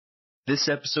This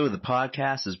episode of the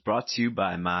podcast is brought to you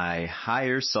by My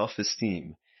Higher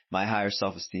Self-Esteem. My Higher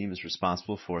Self-Esteem is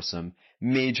responsible for some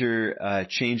major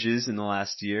changes in the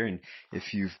last year. And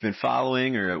if you've been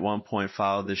following or at one point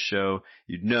followed this show,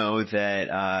 you'd know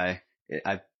that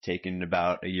I've taken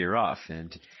about a year off.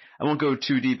 And I won't go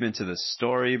too deep into the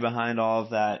story behind all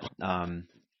of that.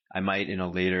 I might in a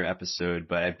later episode,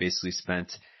 but I basically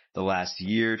spent the last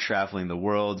year traveling the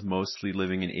world, mostly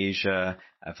living in Asia.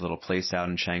 I have a little place out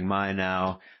in Chiang Mai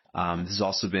now. This has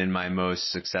also been my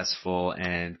most successful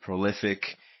and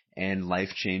prolific and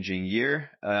life-changing year.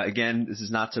 Again, this is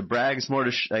not to brag. It's more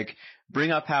to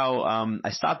bring up how I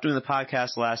stopped doing the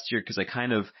podcast last year because I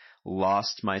kind of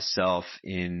lost myself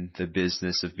in the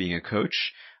business of being a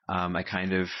coach.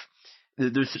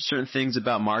 There's certain things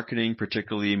about marketing,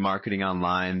 particularly marketing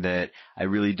online, that I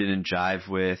really didn't jive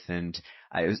with, and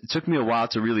it took me a while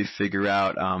to really figure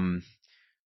out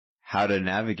how to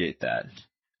navigate that.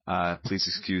 Please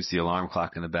excuse the alarm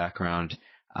clock in the background.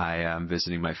 I am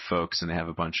visiting my folks, and they have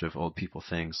a bunch of old people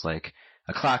things like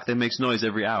a clock that makes noise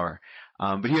every hour.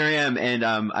 But here I am, and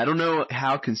I don't know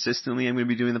how consistently I'm going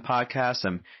to be doing the podcast.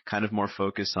 I'm kind of more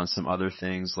focused on some other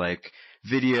things like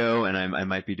video, and I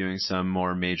might be doing some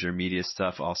more major media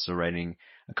stuff, also writing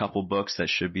a couple books that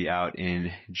should be out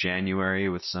in January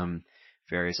with some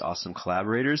various awesome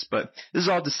collaborators. But this is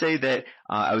all to say that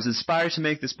I was inspired to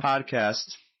make this podcast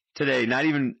today, not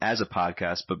even as a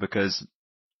podcast, but because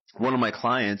one of my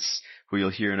clients, who you'll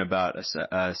hear in about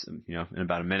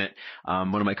a minute,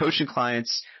 one of my coaching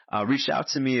clients reached out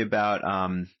to me about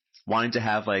wanting to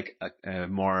have like a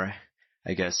more,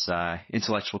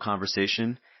 intellectual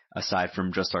conversation aside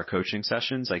from just our coaching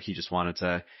sessions. Like he just wanted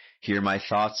to hear my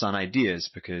thoughts on ideas,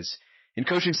 because in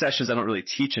coaching sessions, I don't really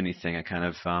teach anything. I kind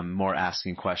of more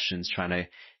asking questions, trying to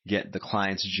get the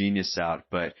client's genius out.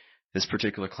 But this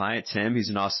particular client, Tim, he's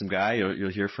an awesome guy.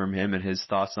 You'll hear from him and his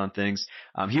thoughts on things.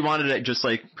 He wanted to just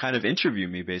kind of interview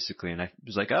me basically. And I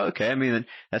was like, oh, okay. I mean,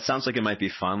 that sounds like it might be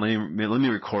fun. Let me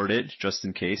record it just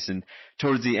in case. And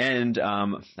towards the end,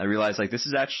 I realized this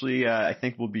is actually, I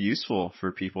think will be useful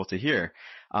for people to hear.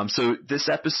 So this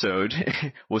episode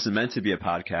wasn't meant to be a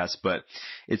podcast, but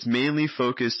it's mainly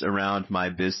focused around my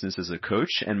business as a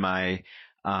coach and my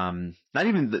not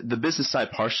even the business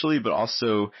side partially, but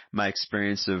also my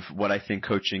experience of what I think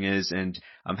coaching is and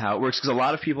how it works. Because a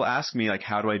lot of people ask me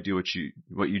how do I do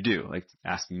what you do?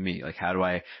 Asking me how do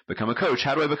I become a coach?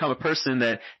 How do I become a person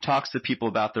that talks to people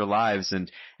about their lives?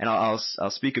 And I'll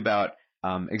speak about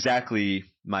exactly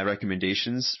my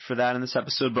recommendations for that in this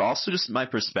episode, but also just my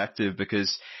perspective,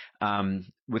 because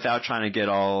without trying to get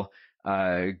all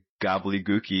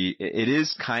gobbledygooky, it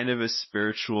is kind of a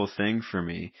spiritual thing for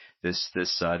me, this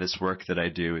work that I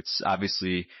do. It's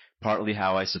obviously partly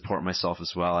how I support myself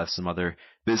as well. I have some other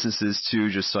businesses too,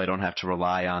 just so I don't have to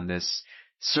rely on this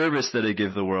service that I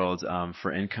give the world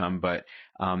for income. But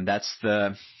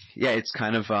it's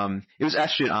kind of it was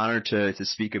actually an honor to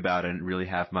speak about it and really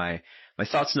have my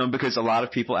thoughts known, because a lot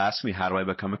of people ask me, how do I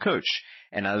become a coach?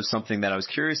 And that was something that I was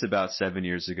curious about 7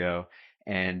 years ago.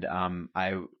 And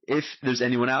if there's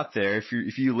anyone out there, if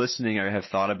you listening or have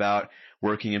thought about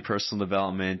working in personal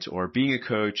development or being a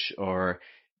coach or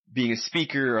being a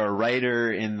speaker or a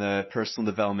writer in the personal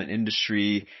development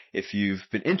industry, if you've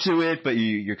been into it but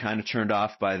you're kind of turned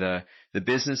off by the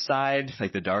business side,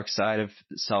 like the dark side of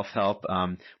self-help,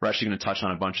 we're actually going to touch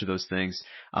on a bunch of those things.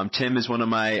 Tim is one of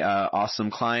my awesome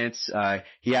clients.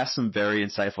 He asked some very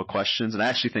insightful questions, and I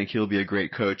actually think he'll be a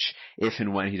great coach if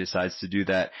and when he decides to do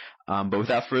that. But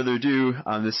without further ado,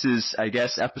 this is, I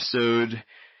guess, episode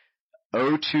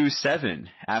 027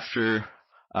 after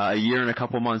a year and a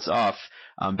couple months off.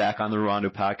 I'm back on the Ruando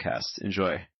podcast.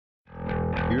 Enjoy.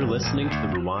 You're listening to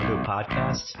the Ruando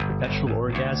podcast, Perpetual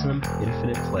Orgasm,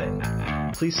 Infinite Play.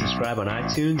 Please subscribe on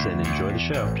iTunes and enjoy the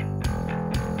show.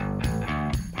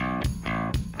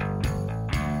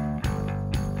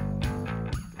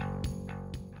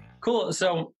 Cool.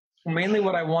 So mainly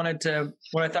what I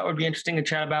thought would be interesting to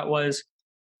chat about was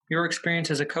your experience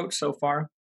as a coach so far.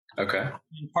 Okay.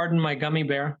 And pardon my gummy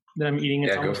bear that I'm eating.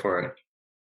 Yeah, go for it.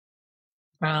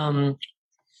 I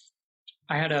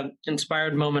had an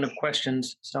inspired moment of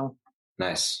questions. So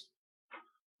nice.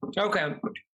 Okay.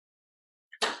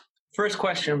 First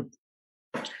question.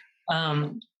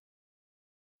 So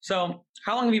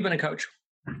how long have you been a coach?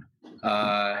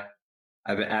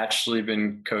 I've actually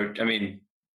been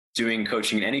doing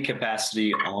coaching in any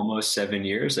capacity almost 7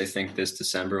 years. I think this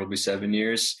December will be 7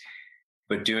 years,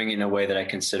 but doing it in a way that I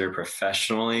consider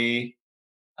professionally.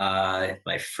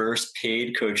 My first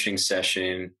paid coaching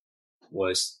session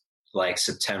was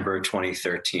September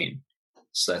 2013.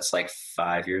 So that's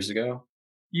 5 years ago.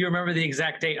 You remember the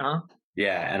exact date, huh?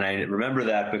 Yeah, and I remember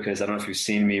that because I don't know if you've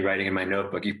seen me writing in my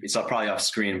notebook. It's probably off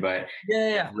screen, but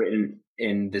Yeah. I've written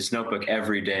in this notebook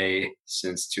every day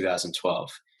since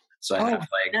 2012. So I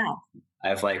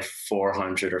have like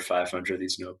 400 or 500 of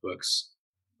these notebooks,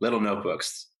 little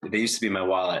notebooks. They used to be my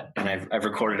wallet, and I've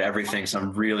recorded everything, so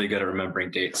I'm really good at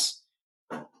remembering dates.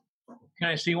 Can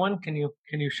I see one? Can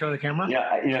you show the camera?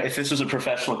 Yeah, if this was a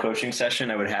professional coaching session,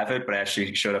 I would have it, but I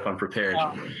actually showed up unprepared. Oh,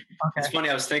 okay. It's funny.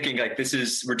 I was thinking like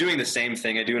we're doing the same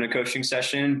thing I do in a coaching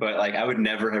session, but like I would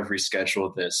never have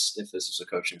rescheduled this if this was a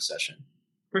coaching session.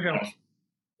 For sure.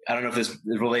 I don't know if this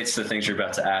relates to the things you're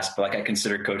about to ask, but like I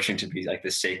consider coaching to be like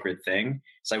this sacred thing.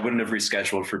 So I wouldn't have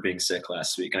rescheduled for being sick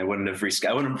last week, and I wouldn't have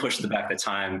pushed back the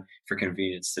time for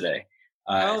convenience today.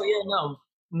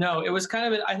 No, it was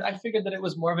kind of, I figured that it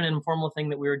was more of an informal thing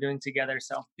that we were doing together.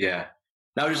 So yeah,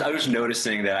 I was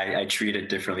noticing that I treat it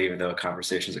differently, even though a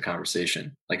conversation is a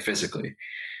conversation, like physically.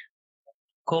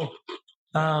 Cool.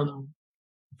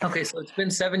 Okay, so it's been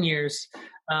 7 years.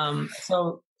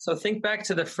 So think back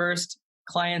to the first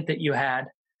client that you had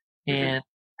and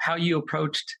how you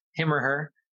approached him or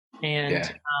her,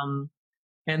 and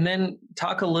then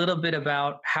talk a little bit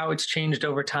about how it's changed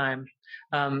over time.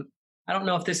 I don't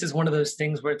know if this is one of those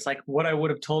things where it's like what I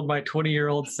would have told my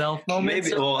 20-year-old self moment.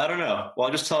 Maybe. Well, I don't know. Well,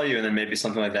 I'll just tell you, and then maybe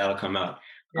something like that will come out.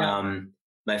 Yeah.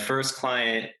 My first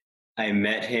client, I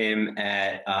met him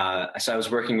at, so I was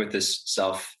working with this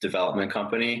self-development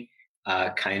company,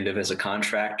 kind of as a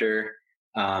contractor.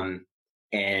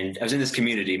 And I was in this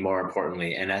community, more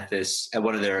importantly. And at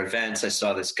one of their events, I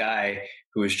saw this guy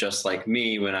who was just like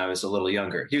me when I was a little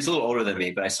younger. He was a little older than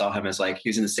me, but I saw him as like, he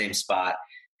was in the same spot,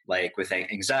 like with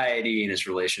anxiety and his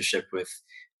relationship with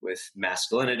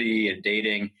masculinity and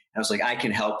dating. And I was like, I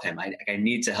can help him. I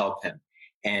need to help him.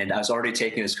 And I was already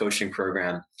taking his coaching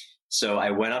program. So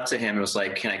I went up to him and was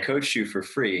like, can I coach you for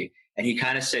free? And he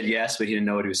kind of said yes, but he didn't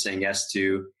know what he was saying yes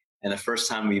to. And the first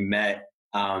time we met,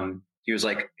 he was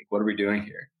like, what are we doing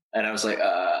here? And I was like,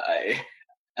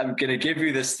 I'm going to give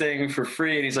you this thing for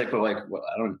free. And he's like, but like, well,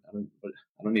 I don't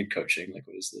need coaching. Like,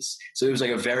 what is this? So it was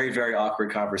like a very, very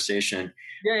awkward conversation.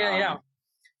 Yeah.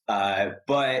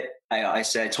 But I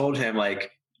told him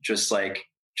just like,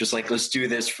 let's do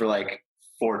this for like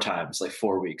 4 times, like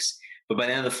 4 weeks. But by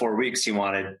the end of the 4 weeks, he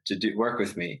wanted to work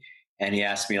with me. And he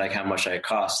asked me like how much I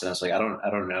cost. And I was like, I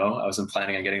don't know. I wasn't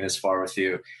planning on getting this far with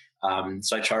you.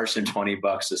 So I charged him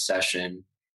 $20 a session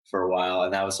for a while.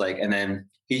 And that was like, and then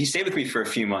he stayed with me for a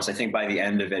few months. I think by the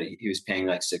end of it, he was paying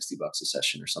like $60 a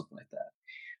session or something like that.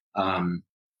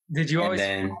 Did you always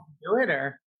do it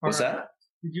or what's that?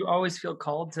 Did you always feel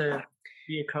called to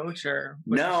be a coach or?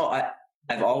 No,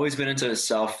 I've always been into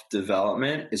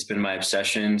self-development. It's been my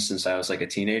obsession since I was like a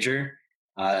teenager,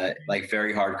 like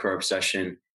very hardcore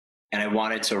obsession. And I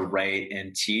wanted to write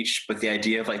and teach, but the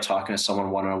idea of like talking to someone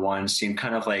one-on-one seemed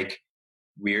kind of like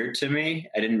weird to me.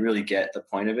 I didn't really get the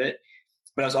point of it,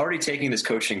 but I was already taking this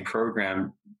coaching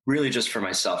program really just for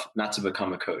myself, not to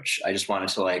become a coach. I just wanted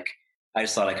to I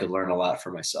just thought I could learn a lot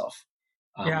for myself.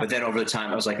 But then over the time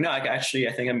I was like, no, I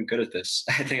think I'm good at this.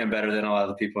 I think I'm better than a lot of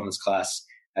the people in this class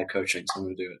at coaching. So I'm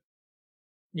going to do it.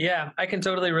 Yeah, I can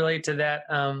totally relate to that.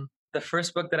 The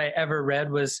first book that I ever read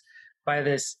was by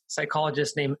this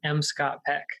psychologist named M. Scott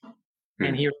Peck.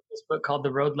 And he wrote this book called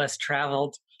The Road Less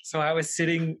Traveled. So I was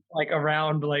sitting like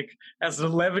around like as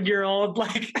an 11-year-old,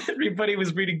 like everybody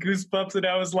was reading Goosebumps and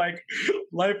I was like,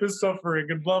 life is suffering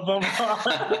and blah, blah,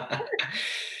 blah.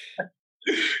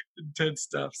 Intense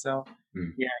stuff. So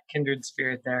yeah, kindred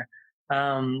spirit there.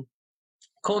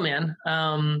 Cool, man.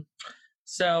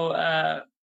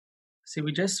 See,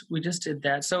 we just did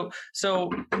that. So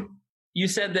you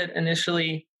said that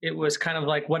initially it was kind of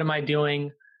like, what am I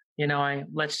doing?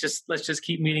 Let's just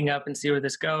keep meeting up and see where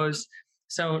this goes.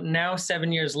 So now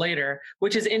 7 years later,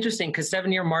 which is interesting because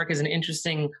 7-year mark is an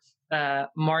interesting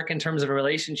mark in terms of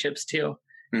relationships too.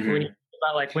 Mm-hmm. When you think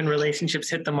about like when relationships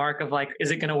hit the mark of like,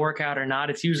 is it going to work out or not?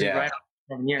 It's usually right after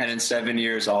 7 years. And in 7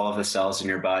 years, all of the cells in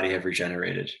your body have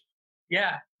regenerated.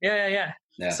 Yeah.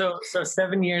 So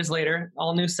 7 years later,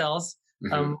 all new cells.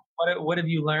 Mm-hmm. What have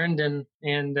you learned and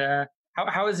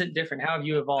how is it different? How have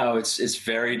you evolved? Oh, it's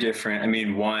very different. I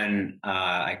mean, one,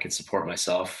 I can support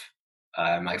myself.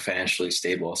 I'm like financially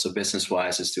stable. So business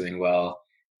wise, it's doing well.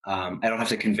 I don't have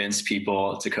to convince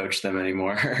people to coach them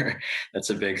anymore. That's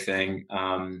a big thing.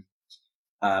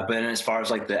 But then as far as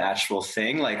like the actual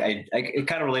thing, like it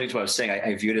kind of related to what I was saying.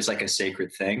 I view it as like a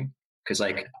sacred thing because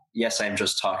like, yes, I'm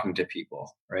just talking to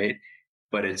people, right?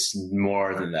 But it's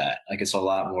more than that. Like it's a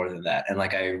lot more than that. And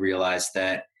like I realized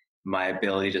that my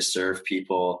ability to serve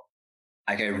people,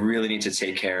 like I really need to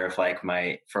take care of like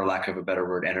my, for lack of a better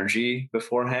word, energy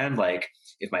beforehand. Like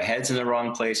if my head's in the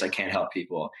wrong place, I can't help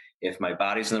people. If my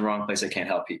body's in the wrong place, I can't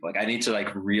help people. Like I need to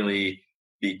like really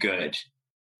be good.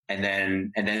 And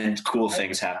then cool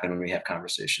things happen when we have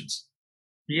conversations.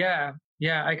 Yeah.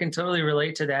 Yeah. I can totally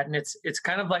relate to that. And it's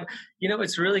kind of like,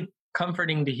 it's really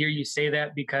comforting to hear you say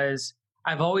that, because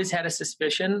I've always had a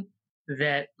suspicion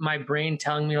that my brain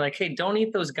telling me like, hey, don't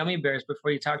eat those gummy bears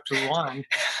before you talk to Juan.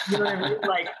 You know what I mean?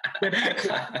 Like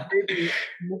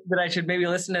that I should maybe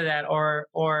listen to that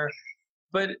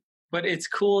but it's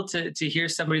cool to hear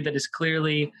somebody that is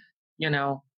clearly,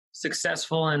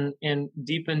 successful and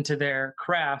deep into their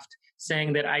craft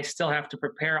saying that I still have to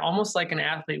prepare almost like an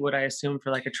athlete would, I assume,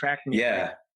 for like a track meet.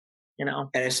 Yeah. And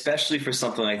especially for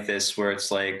something like this where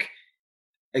it's like,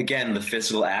 again, the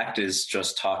physical act is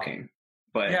just talking.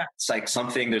 But it's like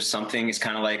it's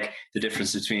kind of like the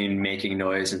difference between making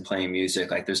noise and playing music.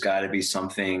 Like there's got to be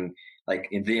something, like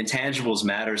the intangibles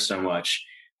matter so much.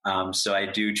 So I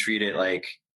do treat it like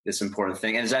this important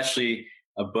thing. And it's actually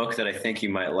a book that I think you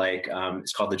might like.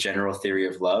 It's called The General Theory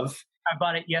of Love. I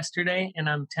bought it yesterday and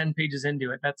I'm 10 pages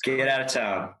into it. That's Get crazy. Out of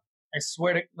Town. I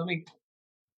swear to,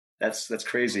 That's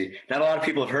crazy. Not a lot of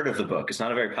people have heard of the book. It's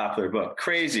not a very popular book.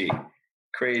 Crazy.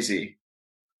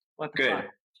 What the Good. fuck?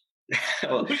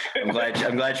 Well,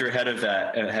 I'm glad you're ahead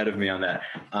of me on that.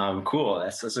 Cool.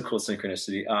 That's a cool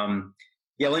synchronicity.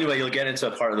 Well, anyway, you'll get into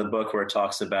a part of the book where it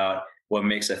talks about what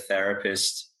makes a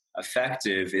therapist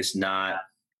effective is not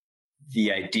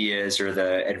the ideas or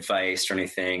the advice or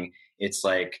anything. It's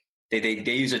like they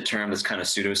use a term that's kind of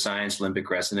pseudoscience, limbic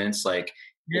resonance. Like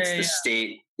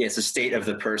state. It's the state of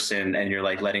the person, and you're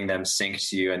like letting them sink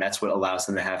to you, and that's what allows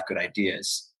them to have good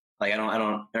ideas. Like I don't,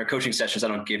 in our coaching sessions, I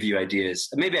don't give you ideas.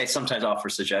 Maybe I sometimes offer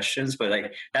suggestions, but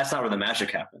like, that's not where the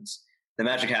magic happens. The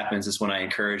magic happens is when I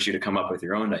encourage you to come up with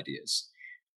your own ideas.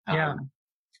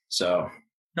 So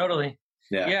totally.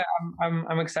 Yeah.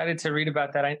 I'm excited to read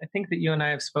about that. I think that you and I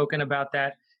have spoken about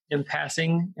that in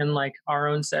passing in like our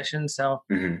own sessions. So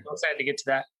I'm excited to get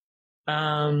to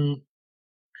that.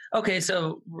 Okay.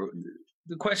 So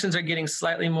the questions are getting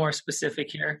slightly more specific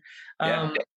here.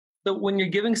 So when you're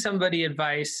giving somebody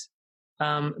advice,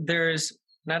 there's,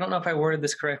 and I don't know if I worded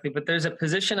this correctly, but there's a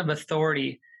position of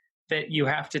authority that you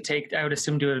have to take, I would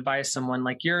assume, to advise someone.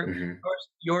 Like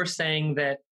you're saying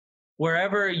that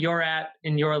wherever you're at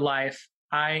in your life,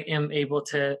 I am able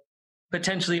to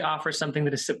potentially offer something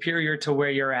that is superior to where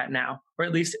you're at now, or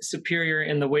at least superior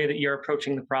in the way that you're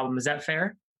approaching the problem. Is that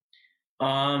fair?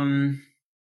 I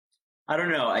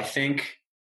don't know. I think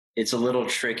it's a little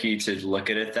tricky to look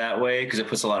at it that way because it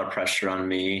puts a lot of pressure on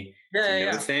me to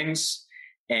know things.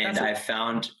 And I've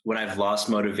found when I've lost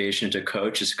motivation to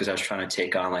coach is because I was trying to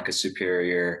take on like a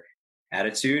superior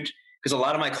attitude. Because a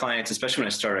lot of my clients, especially when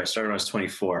I started when I was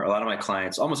 24, a lot of my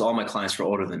clients, almost all my clients were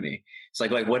older than me. It's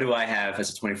like what do I have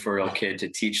as a 24-year-old kid to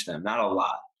teach them? Not a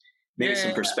lot, maybe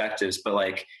some perspectives, but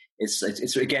like it's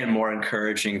again, more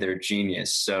encouraging their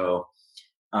genius. So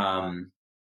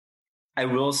I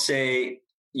will say,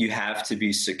 you have to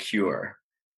be secure.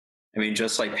 I mean,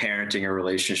 just like parenting or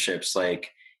relationships,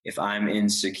 like if I'm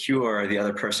insecure, the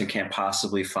other person can't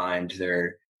possibly find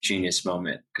their genius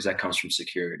moment because that comes from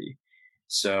security.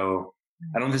 So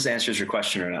I don't know if this answers your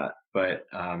question or not, but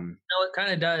no, it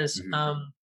kind of does.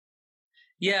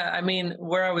 I mean,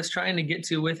 where I was trying to get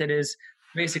to with it is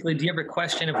basically, do you ever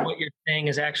question if what you're saying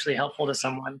is actually helpful to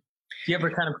someone? Do you ever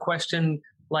kind of question,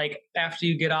 like after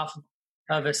you get off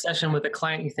of a session with a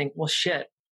client, you think, well, shit,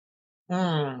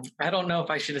 I don't know if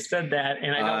I should have said that.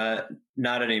 And I don't.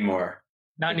 Not anymore.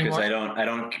 Not anymore. Because I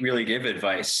don't really give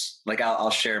advice. Like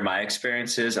I'll share my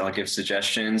experiences and I'll give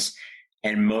suggestions.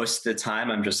 And most of the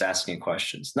time I'm just asking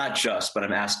questions, not just, but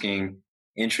I'm asking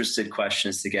interested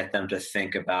questions to get them to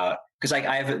think about, because I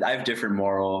have different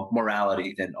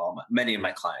morality than many of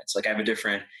my clients. Like I have a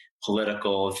different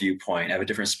political viewpoint. I have a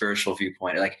different spiritual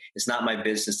viewpoint. Like it's not my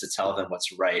business to tell them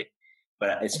what's right.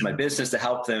 But it's my business to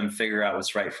help them figure out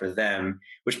what's right for them,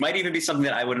 which might even be something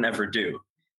that I wouldn't ever do.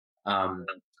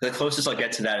 The closest I'll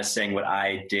get to that is saying what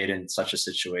I did in such a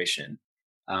situation,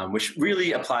 which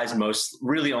really applies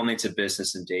really only to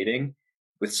business and dating.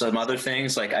 With some other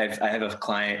things, like I have a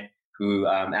client who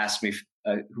asked me,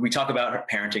 we talk about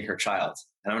parenting her child,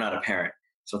 and I'm not a parent,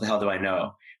 so what the hell do I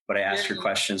know? But I asked her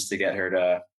questions to get her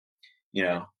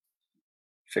to,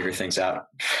 figure things out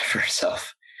for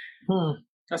herself.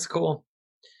 That's cool.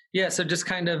 Yeah. So just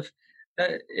kind of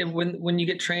when you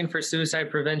get trained for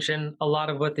suicide prevention, a lot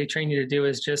of what they train you to do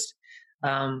is just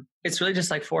it's really just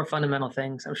like 4 fundamental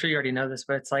things. I'm sure you already know this,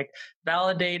 but it's like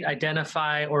validate,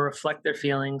 identify, or reflect their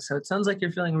feelings. So it sounds like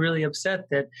you're feeling really upset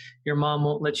that your mom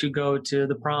won't let you go to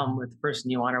the prom with the person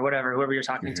you want or whatever, whoever you're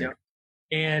talking to.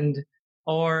 And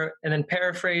then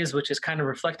paraphrase, which is kind of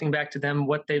reflecting back to them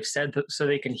what they've said so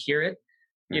they can hear it,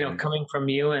 coming from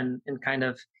you and kind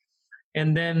of,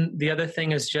 and then the other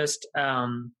thing is just,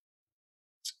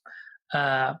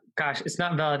 it's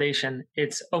not validation,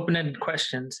 it's open-ended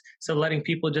questions. So letting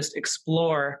people just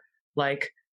explore, like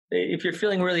if you're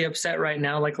feeling really upset right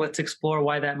now, like let's explore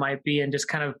why that might be, and just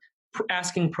kind of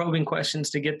asking probing questions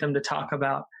to get them to talk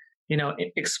about,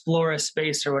 explore a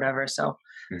space or whatever. So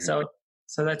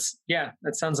that's,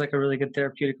 that sounds like a really good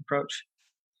therapeutic approach.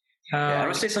 I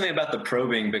want to say something about the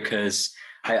probing, because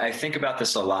I think about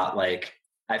this a lot. Like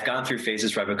I've gone through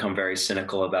phases where I've become very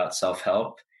cynical about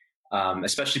self-help.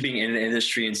 Especially being in an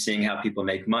industry and seeing how people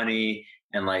make money.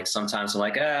 And like, sometimes I'm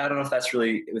like, I don't know if that's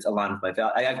really aligned with my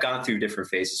value. I've gone through different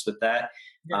phases with that.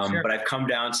 But I've come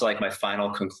down to like my final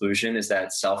conclusion is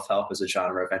that self-help is a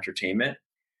genre of entertainment.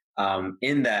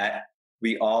 In that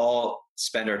we all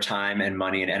spend our time and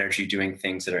money and energy doing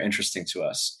things that are interesting to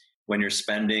us. When you're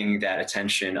spending that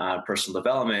attention on personal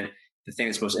development, the thing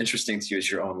that's most interesting to you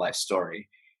is your own life story.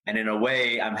 And in a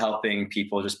way, I'm helping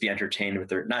people just be entertained with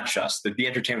be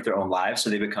entertained with their own lives. So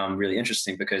they become really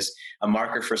interesting, because a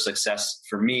marker for success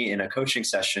for me in a coaching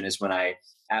session is when I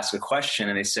ask a question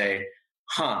and they say,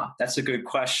 that's a good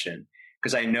question.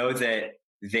 Because I know that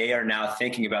they are now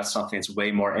thinking about something that's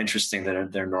way more interesting than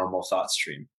their normal thought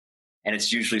stream. And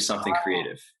it's usually something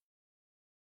creative.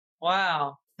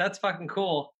 Wow. That's fucking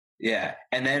cool. Yeah.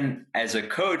 And then as a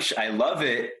coach, I love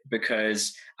it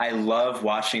because I love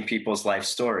watching people's life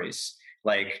stories.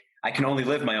 Like I can only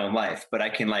live my own life, but I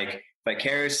can like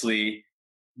vicariously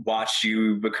watch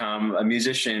you become a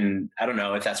musician. I don't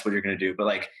know if that's what you're going to do, but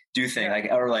like do things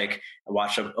like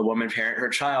watch a woman parent her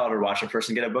child, or watch a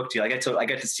person get a book deal. I get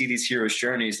to see these heroes'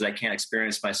 journeys that I can't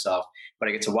experience myself, but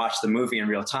I get to watch the movie in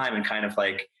real time and kind of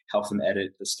like help them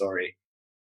edit the story.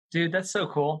 Dude, that's so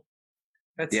cool.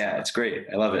 It's great.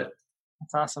 I love it.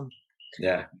 That's awesome.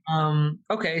 Yeah.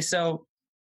 Okay. So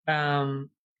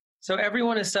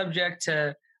everyone is subject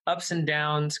to ups and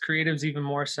downs, creatives even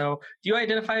more so. Do you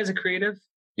identify as a creative?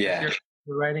 Yeah.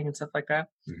 You're writing and stuff like that?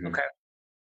 Mm-hmm. Okay.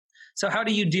 So how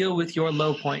do you deal with your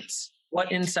low points?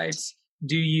 What insights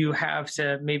do you have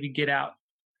to maybe get out?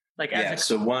 Like,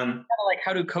 like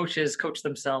how do coaches coach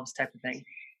themselves type of thing?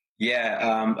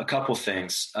 Yeah, a couple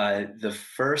things. The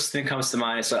first thing comes to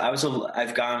mind. So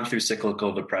I've gone through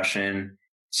cyclical depression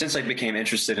since I became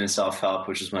interested in self-help,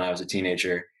 which is when I was a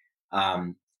teenager.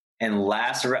 And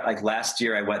last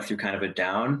year, I went through kind of a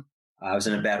down. I was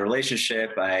in a bad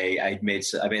relationship. I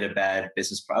was in a bad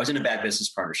business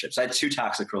partnership. So I had 2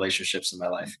 toxic relationships in my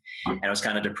life, and I was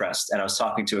kind of depressed. And I was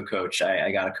talking to a coach.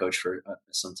 I got a coach for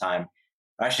some time,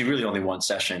 actually really only 1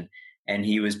 session. And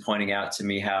he was pointing out to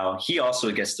me how he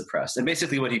also gets depressed. And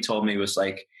basically what he told me was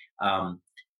like,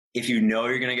 if you know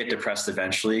you're going to get depressed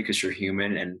eventually because you're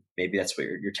human and maybe that's what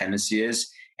your tendency is,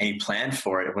 and you plan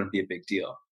for it, it wouldn't be a big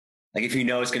deal. Like if you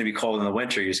know it's going to be cold in the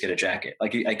winter, you just get a jacket.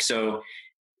 So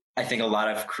I think a lot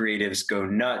of creatives go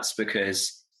nuts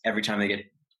because every time they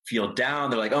feel down,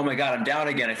 they're like, oh my God, I'm down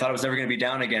again. I thought I was never going to be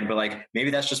down again. But like,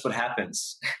 maybe that's just what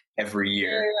happens every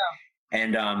year. Yeah.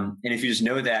 And if you just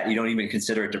know that, you don't even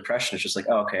consider it depression. It's just like,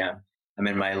 oh, okay, I'm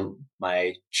in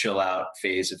my chill out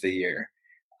phase of the year.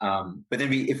 But then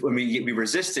when we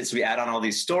resist it, so we add on all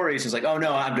these stories. It's like, oh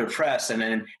no, I'm depressed, and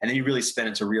then you really spin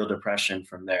into real depression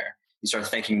from there. You start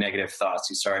thinking negative thoughts.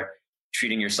 You start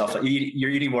treating yourself like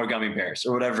you're eating more gummy bears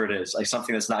or whatever it is, like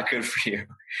something that's not good for you,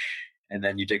 and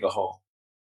then you dig a hole.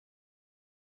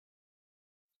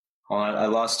 Oh, I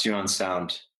lost you on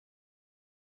sound.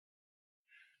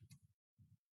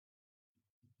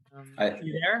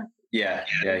 You there? Yeah,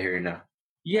 I hear you now.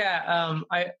 Yeah,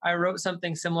 I wrote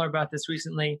something similar about this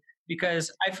recently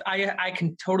because I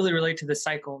can totally relate to the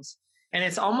cycles, and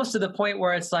it's almost to the point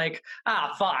where it's like,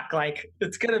 fuck, like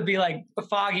it's gonna be like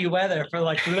foggy weather for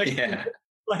like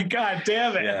like God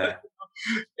damn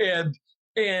it,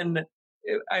 and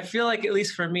I feel like at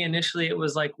least for me initially it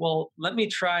was like, well, let me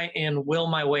try and will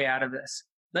my way out of this.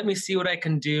 Let me see what I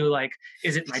can do. Like,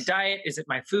 is it my diet? Is it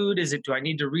my food? Do I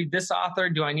need to read this author?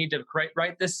 Do I need to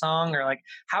write this song? Or like,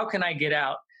 how can I get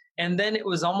out? And then it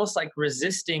was almost like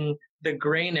resisting the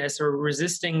grayness or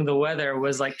resisting the weather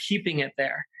was like keeping it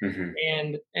there. Mm-hmm.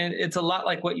 And it's a lot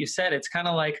like what you said. It's kind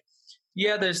of like,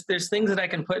 yeah, there's things that I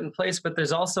can put in place, but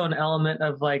there's also an element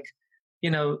of like,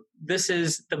 this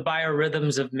is the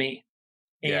biorhythms of me.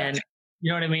 And you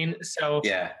know what I mean? So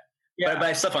yeah. But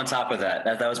I stuff on top of that.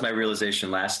 That was my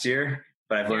realization last year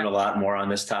but I've learned a lot more on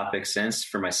this topic since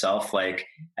for myself. Like,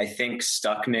 I think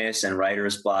stuckness and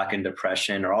writer's block and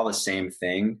depression are all the same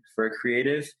thing for a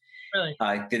creative. Really?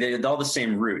 They're all the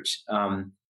same root.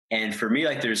 And for me,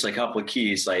 like, there's like a couple of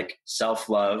keys, like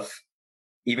self-love.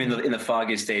 Even in the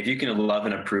foggiest day, if you can love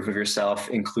and approve of yourself,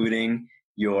 including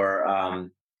your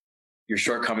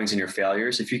shortcomings and your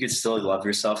failures, if you could still love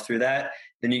yourself through that,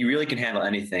 then you really can handle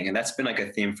anything. And that's been like a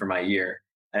theme for my year.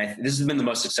 And this has been the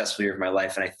most successful year of my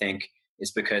life. And I think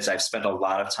it's because I've spent a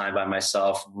lot of time by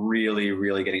myself, really,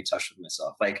 really getting in touch with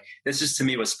myself. Like, this is to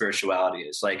me what spirituality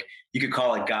is. Like, you could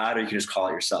call it God, or you could just call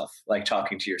it yourself, like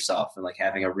talking to yourself and like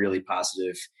having a really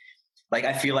positive, like,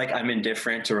 I feel like I'm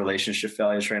indifferent to relationship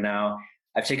failures right now.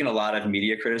 I've taken a lot of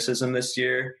media criticism this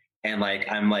year, and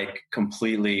like, I'm like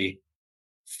completely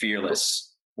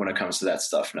fearless when it comes to that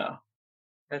stuff now.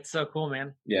 That's so cool,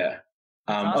 man. Yeah.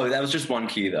 Awesome. Oh, that was just one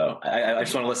key though. I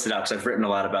just want to list it out because I've written a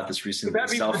lot about this recently.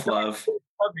 Self-love.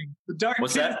 The dark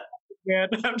What's pit that? Man,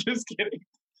 I'm just kidding.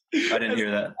 I didn't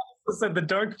hear that. I said the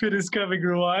dark pit is coming,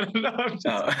 Ruwan.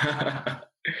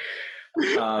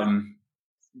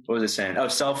 What was I saying? Oh,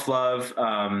 self-love.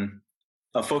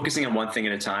 Focusing on one thing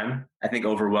at a time. I think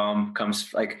overwhelm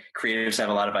comes, like, creatives have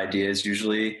a lot of ideas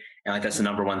usually, and like that's the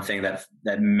number one thing that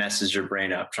messes your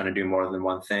brain up, trying to do more than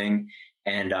one thing.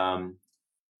 And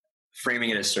framing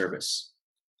it as service.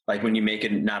 Like, when you make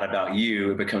it not about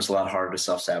you, it becomes a lot harder to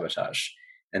self-sabotage.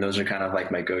 And those are kind of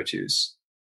like my go-tos.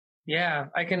 Yeah,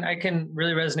 I can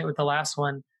really resonate with the last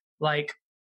one. Like,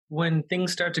 when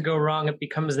things start to go wrong, it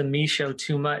becomes the me show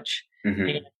too much. Mm-hmm.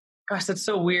 And, gosh, that's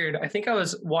so weird. I think I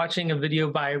was watching a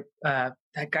video by that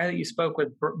guy that you spoke with,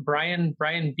 Brian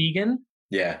Began.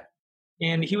 Yeah.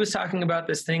 And he was talking about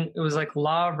this thing. It was like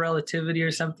law of relativity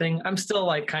or something. I'm still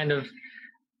like kind of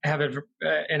have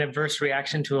an adverse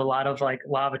reaction to a lot of like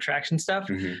law of attraction stuff.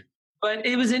 Mm-hmm. But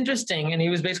it was interesting. And he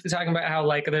was basically talking about how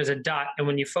like there's a dot, and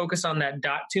when you focus on that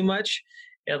dot too much,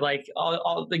 it like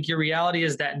all like your reality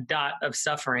is that dot of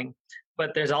suffering.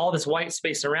 But there's all this white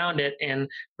space around it, and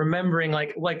remembering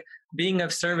like being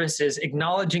of service is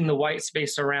acknowledging the white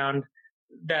space around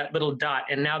that little dot.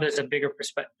 And now there's a bigger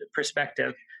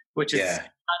perspective, which is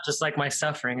not just like my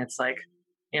suffering. It's like,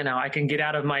 you know, I can get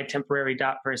out of my temporary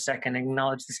dot for a second and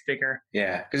acknowledge this bigger.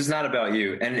 Yeah, because it's not about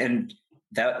you. And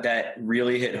that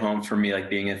really hit home for me, like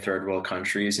being in third world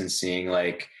countries and seeing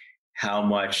like how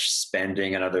much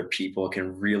spending on other people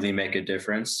can really make a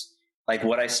difference. Like,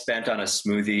 what I spent on a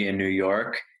smoothie in New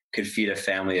York could feed a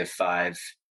family of 5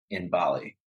 in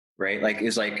Bali, right? Like,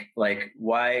 is like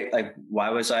why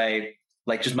was I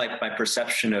like, just my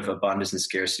perception of abundance and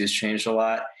scarcity has changed a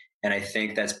lot. And I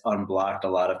think that's unblocked a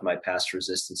lot of my past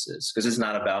resistances, because it's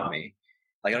not about me.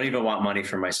 Like, I don't even want money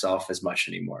for myself as much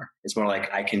anymore. It's more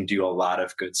like I can do a lot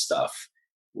of good stuff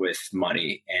with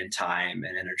money and time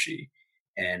and energy.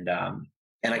 And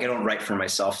like, I don't write for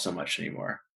myself so much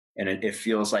anymore. And it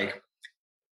feels like,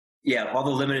 yeah, all the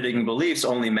limiting beliefs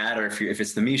only matter if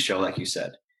it's the me show, like you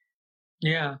said.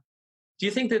 Yeah. Do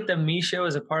you think that the me show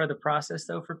is a part of the process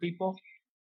though for people?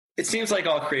 It seems like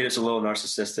all creatives are a little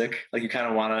narcissistic. Like, you kind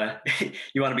of want to,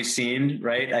 you want to be seen,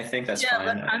 right? I think that's fine.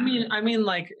 But I mean,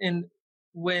 like,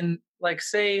 when, like,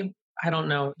 say, I don't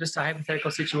know, just a hypothetical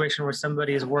situation where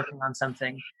somebody is working on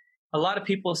something, a lot of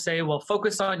people say, well,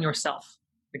 focus on yourself.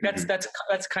 Like,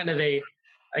 that's kind of a,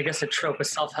 I guess, a trope, a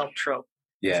self-help trope.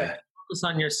 Yeah. Like, focus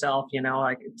on yourself, you know,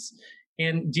 like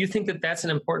and do you think that that's an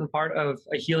important part of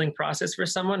a healing process for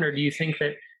someone? Or do you think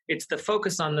that it's the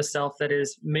focus on the self that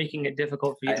is making it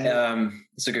difficult for you?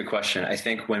 It's a good question. I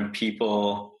think when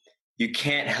you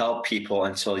can't help people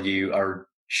until you are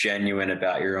genuine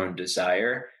about your own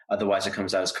desire. Otherwise it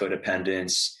comes out as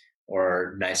codependence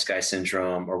or nice guy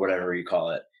syndrome or whatever you call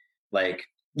it. Like,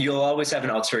 you'll always have an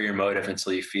ulterior motive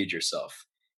until you feed yourself.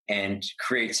 And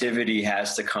creativity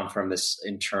has to come from this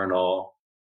internal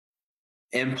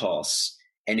impulse.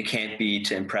 And it can't be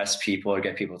to impress people or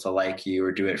get people to like you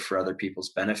or do it for other people's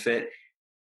benefit.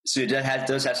 So it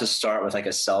does have to start with like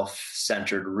a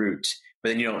self-centered root, but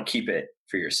then you don't keep it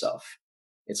for yourself.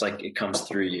 It's like it comes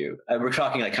through you. We're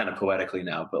talking like kind of poetically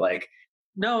now, but like,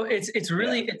 no, it's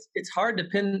really, it's hard to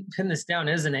pin this down,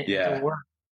 isn't it? Yeah. To work.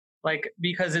 Like,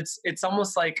 because it's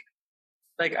almost like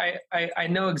I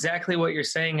know exactly what you're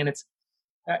saying. And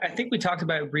I think we talked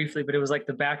about it briefly, but it was like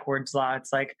the backwards law.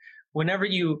 It's like, whenever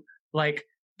you like,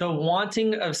 the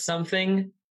wanting of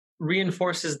something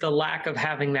reinforces the lack of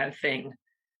having that thing.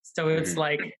 So it's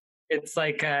like,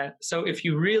 so if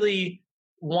you really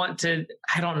want to,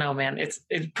 I don't know, man,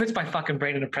 it puts my fucking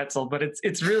brain in a pretzel, but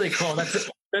it's really cool. That's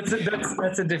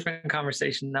a different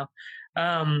conversation though.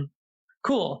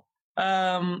 Cool.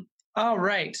 All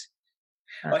right.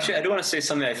 Well, actually, I do want to say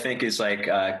something I think is like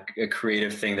a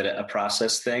creative thing, that a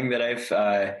process thing that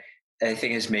I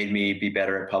think has made me be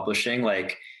better at publishing.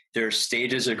 Like, there are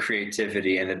stages of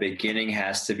creativity, and the beginning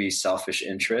has to be selfish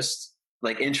interest,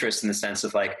 like interest in the sense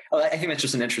of like, oh, I think that's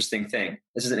just an interesting thing.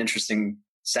 This is an interesting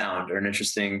sound or an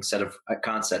interesting set of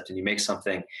concept, and you make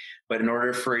something. But in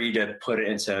order for you to put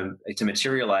it to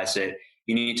materialize it,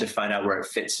 you need to find out where it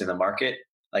fits in the market,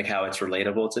 like how it's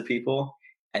relatable to people.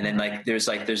 And then there's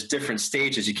different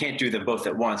stages. You can't do them both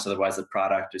at once, otherwise the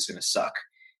product is going to suck.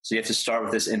 So you have to start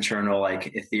with this internal,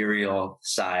 like, ethereal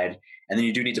side, and then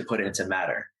you do need to put it into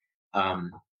matter.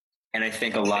 And I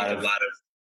think a lot of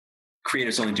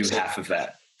creators only do half of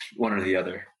that, one or the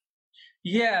other.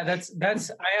 Yeah,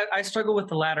 I struggle with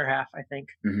the latter half, I think.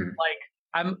 Mm-hmm. Like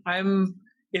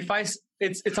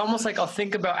it's almost like I'll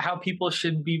think about how people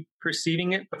should be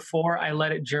perceiving it before I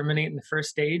let it germinate in the first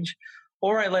stage,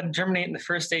 or I let it germinate in the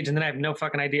first stage and then I have no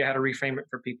fucking idea how to reframe it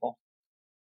for people.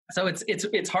 So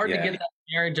it's hard to get that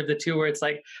marriage of the two, where it's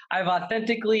like, I've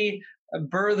authentically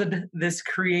birthed this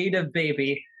creative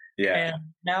baby. Yeah. And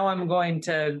now I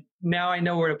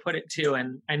know where to put it to,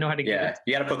 and I know how to get it.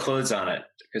 You got to put clothes on it,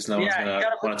 because no one's going to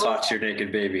want to talk to your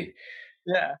naked baby.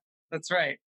 Yeah, that's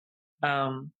right.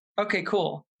 Okay,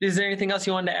 cool. Is there anything else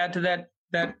you wanted to add to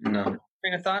that No.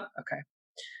 train of thought? Okay.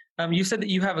 You said that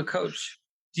you have a coach.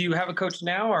 Do you have a coach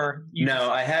now, or No,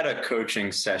 I had a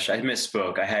coaching session. I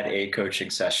misspoke. I had a coaching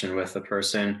session with a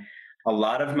person. A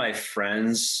lot of my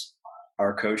friends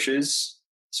are coaches,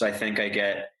 so I think I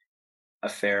get a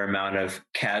fair amount of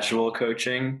casual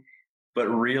coaching, but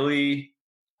really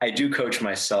I do coach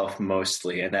myself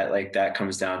mostly. And that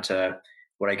comes down to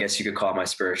what I guess you could call my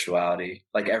spirituality.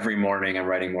 Like, every morning I'm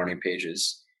writing morning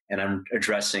pages and I'm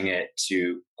addressing it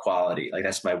to quality. Like,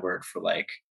 that's my word for, like,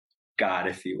 God,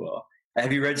 if you will.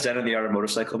 Have you read Zen and the Art of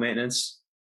Motorcycle Maintenance?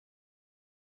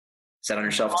 Is that on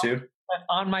your shelf too?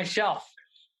 On my shelf.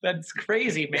 That's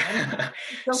crazy, man.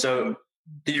 So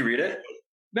did you read it?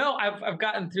 No, I've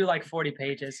gotten through like 40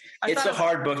 pages. It's a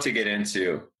hard book to get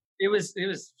into. It was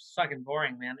fucking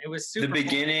boring, man. It was super. The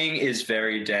beginning is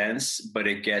very dense, but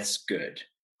it gets good.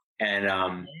 And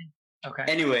okay.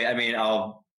 Anyway, I mean,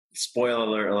 I'll spoil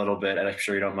alert a little bit, and I'm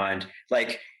sure you don't mind.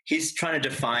 Like, he's trying to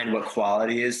define what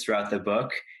quality is throughout the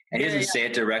book, and he doesn't say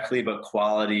it directly, but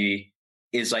quality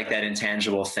is like that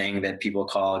intangible thing that people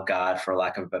call God, for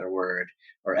lack of a better word,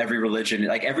 or every religion.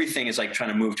 Like, everything is like trying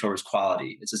to move towards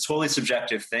quality. It's a totally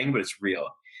subjective thing, but it's real.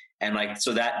 And like,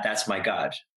 so that's my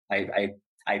God.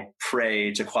 I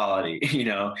pray to quality, you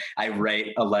know, I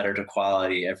write a letter to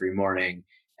quality every morning.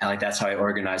 And like, that's how I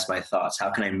organize my thoughts. How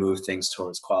can I move things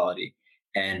towards quality?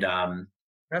 And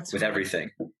that's with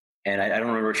everything. And I don't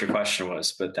remember what your question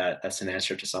was, but that's an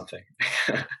answer to something.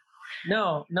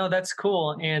 No, that's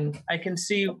cool. And I can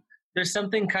see there's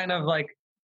something kind of like,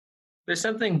 there's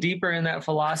something deeper in that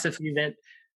philosophy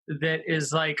that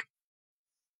is like,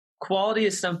 quality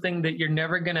is something that you're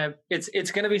never gonna,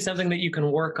 it's gonna be something that you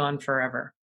can work on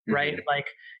forever, right? Mm-hmm. Like,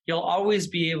 you'll always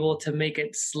be able to make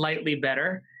it slightly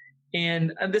better.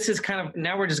 And this is kind of,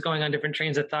 now we're just going on different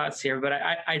trains of thoughts here, but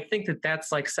I think that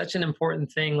that's like such an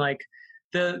important thing. Like,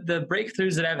 the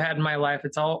breakthroughs that I've had in my life,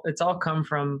 it's all come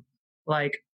from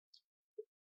like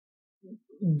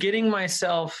getting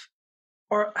myself,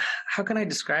 or how can I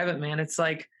describe it, man? It's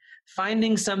like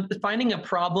finding a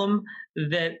problem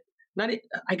that,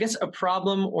 I guess a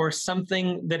problem or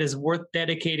something that is worth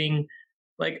dedicating,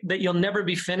 like that you'll never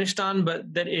be finished on,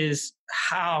 but that is,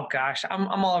 oh gosh,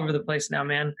 I'm all over the place now,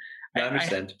 man. I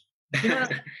understand. You know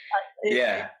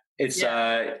it's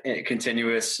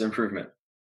continuous improvement.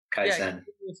 Kaizen.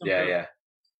 Yeah.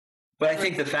 But I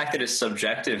think the fact that it's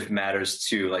subjective matters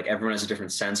too. Like, everyone has a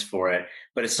different sense for it,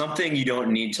 but it's something you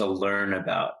don't need to learn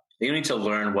about. You don't need to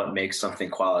learn what makes something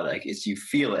quality. Like, it's, you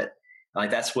feel it.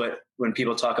 Like, that's what, when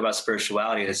people talk about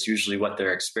spirituality, that's usually what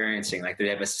they're experiencing. Like, they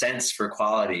have a sense for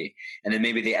quality, and then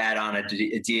maybe they add on a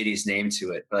deity's name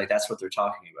to it. But like, that's what they're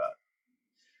talking about.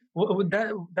 Well,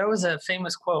 that was a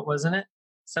famous quote, wasn't it?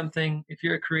 Something, if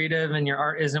you're a creative and your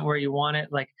art isn't where you want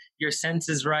it, like, your sense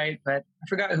is right. But I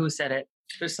forgot who said it.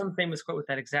 There's some famous quote with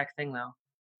that exact thing, though.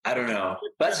 I don't know.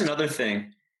 That's another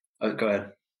thing. Oh, go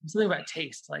ahead. Something about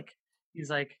taste. Like, he's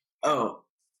like, oh,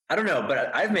 I don't know,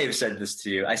 but I may have said this to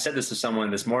you. I said this to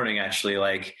someone this morning, actually.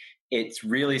 Like, it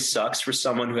really sucks for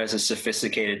someone who has a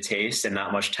sophisticated taste and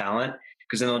not much talent,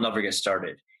 because then they'll never get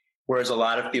started. Whereas a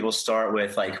lot of people start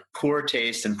with like poor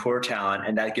taste and poor talent,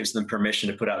 and that gives them permission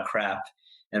to put out crap.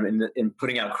 And in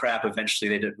putting out crap,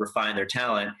 eventually they refine their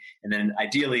talent, and then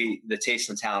ideally the taste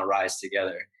and talent rise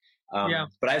together.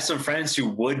 But I have some friends who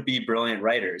would be brilliant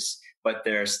writers, but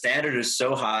their standard is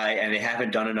so high and they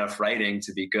haven't done enough writing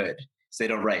to be good. so they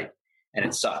don't write, and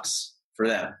it sucks for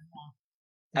them.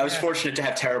 I was fortunate to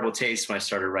have terrible taste when I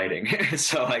started writing.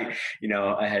 So I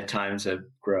had time to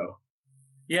grow.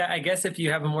 Yeah, I guess if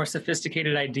you have a more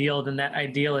sophisticated ideal, then that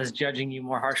ideal is judging you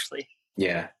more harshly.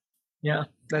 Yeah. Yeah,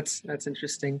 that's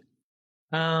interesting.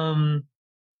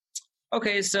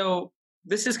 Okay, so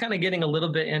this is kind of getting a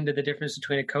little bit into the difference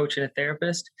between a coach and a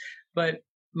therapist, but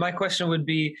my question would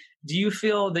be, do you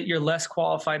feel that you're less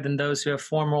qualified than those who have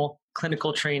formal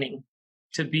clinical training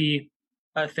to be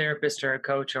a therapist or a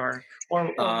coach, or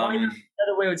why not,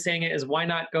 another way of saying it is, why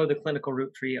not go the clinical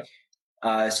route for you?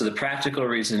 So the practical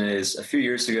reason is, a few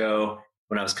years ago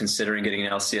when I was considering getting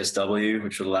an LCSW,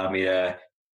 which would allow me to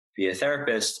be a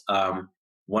therapist,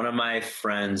 one of my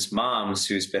friend's moms,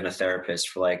 who's been a therapist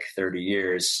for like 30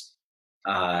 years,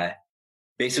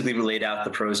 basically laid out the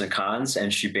pros and cons,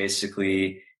 and she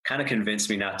basically kind of convinced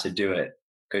me not to do it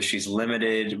because she's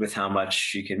limited with how much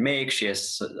she can make. She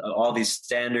has all these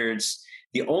standards.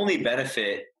 The only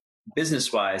benefit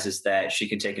business-wise is that she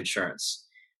can take insurance.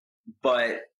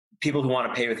 But people who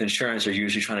want to pay with insurance are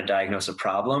usually trying to diagnose a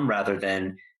problem rather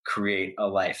than create a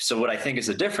life. So what I think is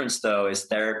the difference, though, is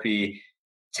therapy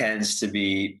tends to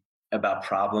be about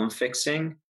problem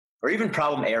fixing or even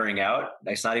problem airing out.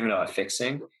 It's not even about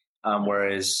fixing.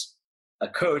 Whereas a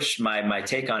coach, my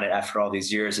take on it after all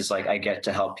these years is like, I get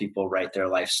to help people write their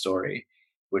life story,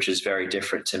 which is very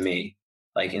different to me.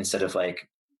 Like, instead of like,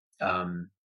 so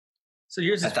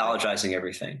yours pathologizing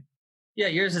everything. Yeah,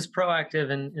 yours is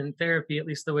proactive, and in therapy, at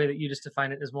least the way that you just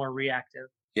define it, is more reactive.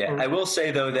 Yeah, I will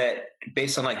say though that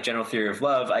based on like general theory of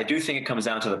love, I do think it comes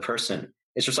down to the person.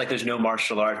 It's just like there's no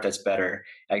martial art that's better.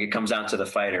 Like, it comes down to the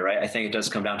fighter, right? I think it does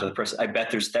come down to the person. I bet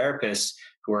there's therapists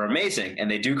who are amazing and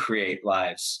they do create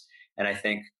lives. And I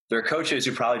think there are coaches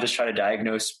who probably just try to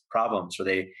diagnose problems, or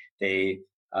they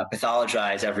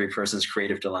pathologize every person's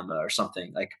creative dilemma or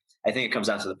something. Like, I think it comes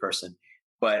down to the person.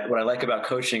 But what I like about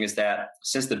coaching is that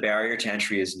since the barrier to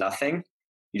entry is nothing,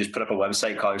 you just put up a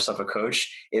website, call yourself a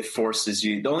coach. It forces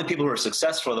you. The only people who are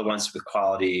successful are the ones with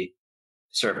quality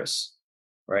service,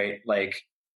 right? Like,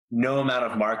 no amount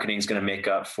of marketing is going to make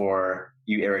up for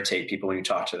you irritate people when you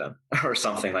talk to them or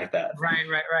something like that.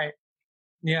 Right.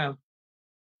 Yeah.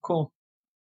 Cool.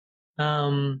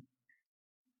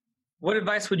 What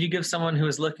advice would you give someone who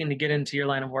is looking to get into your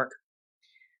line of work?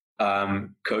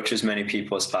 Coach as many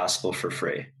people as possible for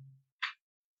free.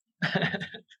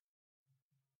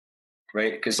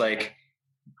 Right? Because like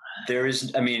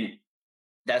if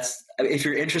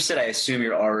you're interested, I assume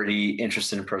you're already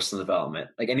interested in personal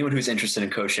development. Like, anyone who's interested in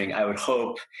coaching, I would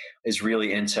hope, is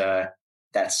really into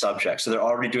that subject. So they're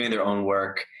already doing their own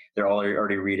work. They're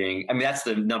already reading. I mean, that's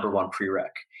the number one prereq.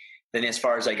 Then as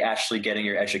far as like actually getting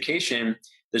your education,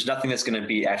 there's nothing that's going to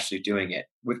be actually doing it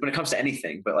when it comes to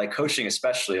anything, but like coaching,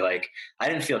 especially. Like, I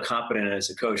didn't feel competent as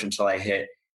a coach until I hit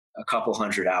a couple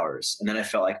 100 hours. And then I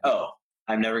felt like, oh,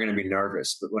 I'm never going to be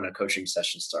nervous but when a coaching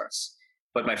session starts.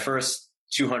 But my first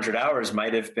 200 hours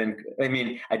might have been,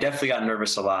 I definitely got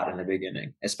nervous a lot in the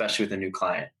beginning, especially with a new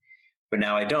client, but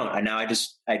now I don't.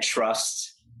 I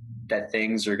trust that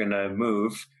things are going to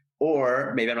move,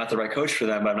 or maybe I'm not the right coach for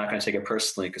them, but I'm not going to take it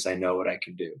personally because I know what I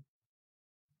can do.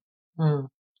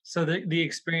 So the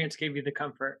experience gave you the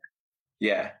comfort.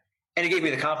 Yeah. And it gave me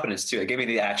the confidence too. It gave me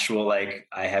the actual, like,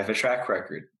 I have a track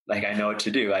record. Like, I know what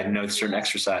to do. I know certain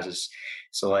exercises.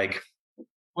 So like,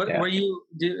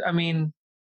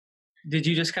 did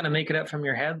you just kind of make it up from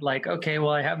your head? Like, okay,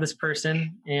 well, I have this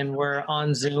person and we're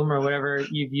on Zoom or whatever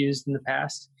you've used in the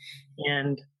past,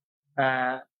 and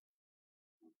I'm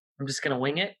just going to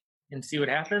wing it and see what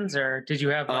happens? Or did you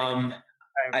have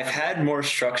I've had more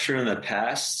structure in the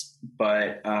past,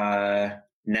 but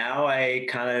now I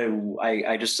try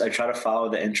to follow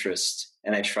the interest,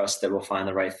 and I trust that we'll find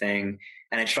the right thing.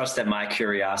 And I trust that my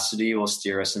curiosity will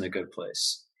steer us in a good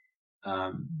place.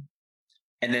 And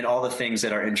then all the things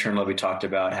that are internal we talked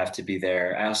about have to be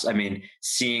there.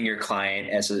 Seeing your client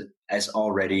as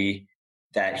already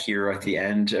that hero at the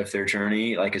end of their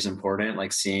journey, like, is important.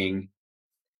 Like, seeing,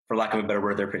 for lack of a better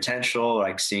word, their potential,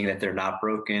 like seeing that they're not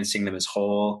broken, seeing them as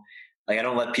whole. Like, I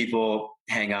don't let people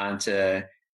hang on to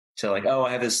like, oh,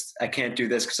 I can't do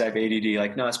this because I have ADD.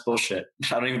 Like, no, that's bullshit.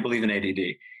 I don't even believe in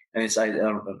ADD. I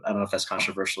don't know if that's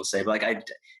controversial to say, but like,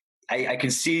 I can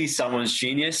see someone's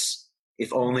genius,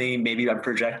 if only maybe I'm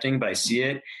projecting, but I see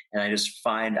it. And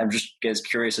I'm just as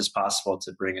curious as possible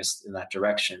to bring us in that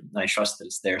direction. And I trust that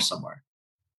it's there somewhere.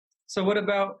 So what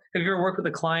about, have you ever worked with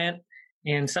a client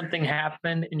and something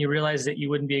happened and you realized that you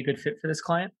wouldn't be a good fit for this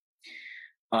client?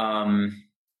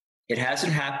 It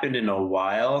hasn't happened in a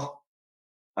while.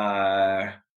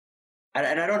 And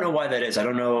I don't know why that is. I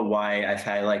don't know why I've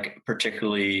had like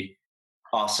particularly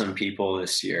awesome people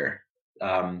this year.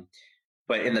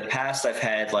 But in the past, I've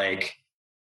had like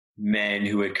men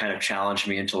who would kind of challenge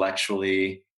me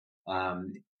intellectually.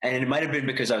 And it might have been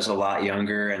because I was a lot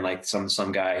younger, and like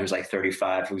some guy who's like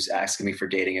 35 who's asking me for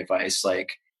dating advice,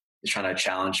 like is trying to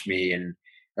challenge me, and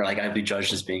or like I'd be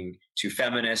judged as being too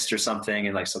feminist or something.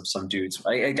 And like some dudes,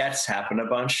 like that's happened a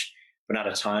bunch, but not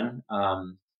a ton.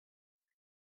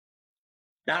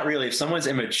 Not really. If someone's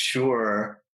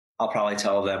immature, I'll probably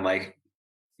tell them like,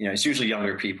 it's usually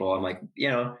younger people. I'm like,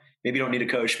 maybe you don't need a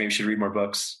coach. Maybe you should read more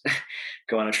books,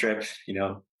 go on a trip,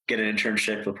 get an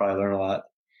internship. You'll probably learn a lot.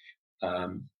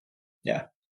 Yeah.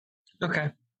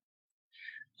 Okay.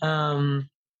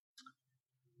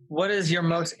 What is your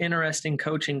most interesting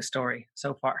coaching story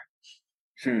so far?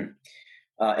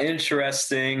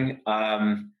 Interesting.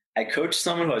 I coached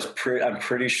someone who I'm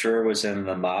pretty sure was in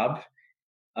the mob.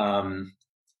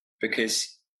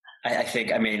 Because I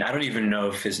think, I don't even know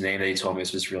if his name that he told me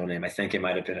was his real name. I think it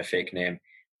might have been a fake name,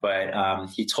 but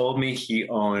he told me he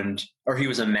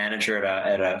was a manager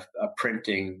at a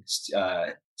printing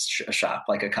shop,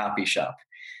 like a copy shop,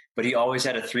 but he always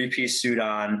had a 3-piece suit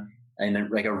on and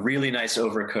like a really nice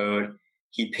overcoat.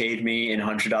 He paid me in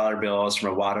 $100 bills from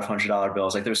a wad of $100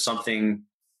 bills. Like there's something,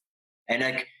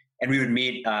 and we would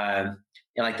meet in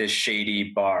like this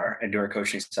shady bar and do our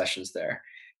coaching sessions there.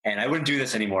 And I wouldn't do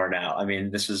this anymore now. I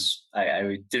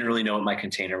didn't really know what my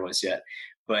container was yet,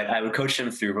 but I would coach him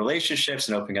through relationships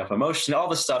and opening up emotion, all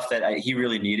the stuff that he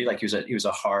really needed. Like he was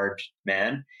a hard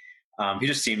man. He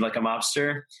just seemed like a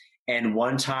mobster. And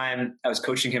one time I was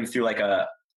coaching him through like a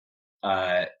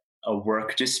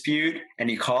work dispute,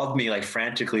 and he called me like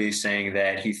frantically saying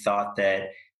that he thought that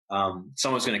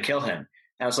someone was going to kill him. And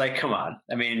I was like, come on.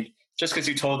 Just because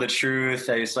you told the truth,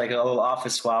 it's like a little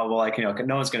office squabble, like,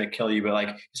 no one's going to kill you, but like,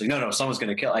 he's like, no, someone's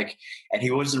going to kill, like, and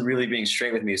he wasn't really being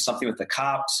straight with me. It's something with the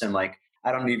cops. And like,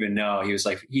 I don't even know. He was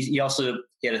like, he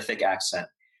had a thick accent.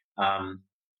 And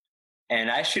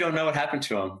I actually don't know what happened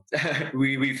to him.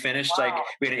 we finished, wow. Like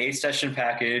we had an 8-session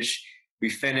package. We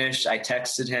finished, I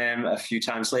texted him a few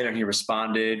times later and he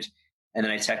responded. And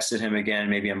then I texted him again,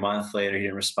 maybe a month later, he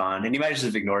didn't respond, and he might just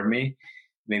have ignored me.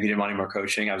 Maybe he didn't want any more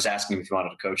coaching. I was asking him if he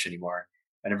wanted to coach anymore.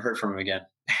 I never heard from him again.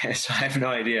 So I have no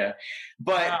idea.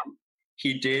 But wow.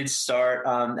 He did start,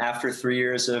 after 3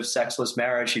 years of sexless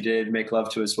marriage, he did make love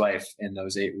to his wife in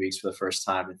those 8 weeks for the first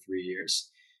time in 3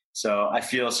 years. So I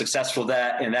feel successful in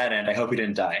that end. I hope he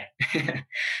didn't die.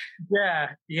 Yeah.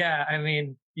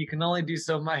 You can only do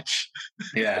so much.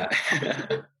 Yeah.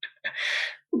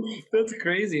 That's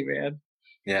crazy, man.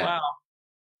 Yeah.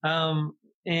 Wow.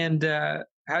 And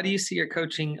how do you see your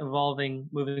coaching evolving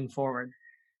moving forward?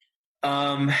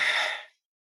 7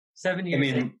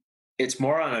 years. It's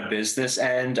more on a business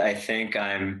end. I think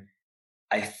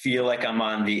I feel like I'm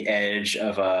on the edge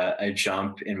of a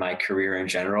jump in my career in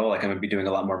general. Like I'm going to be doing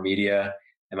a lot more media.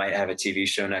 I might have a TV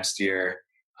show next year.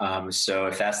 So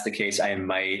if that's the case, I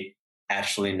might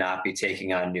actually not be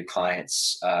taking on new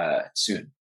clients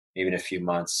soon, maybe in a few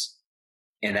months.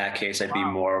 In that case, I'd be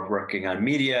more working on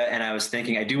media. And I was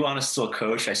thinking, I do want to still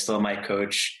coach. I still might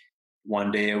coach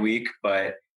 1 day a week,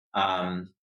 but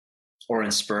or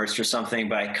in spurts or something.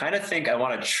 But I kind of think I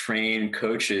want to train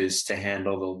coaches to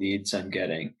handle the leads I'm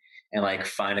getting, and like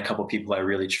find a couple people I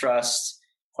really trust,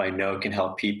 who I know can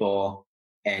help people,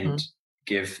 and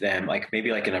give them like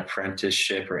maybe like an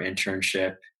apprenticeship or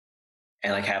internship,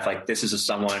 and like have like, this is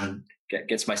someone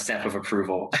gets my stamp of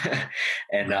approval.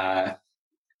 And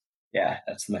yeah,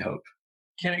 that's my hope.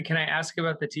 Can I ask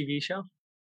about the TV show?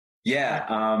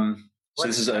 Yeah. So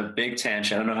this is a big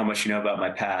tangent. I don't know how much you know about my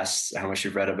past, how much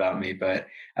you've read about me, but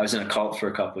I was in a cult for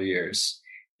a couple of years.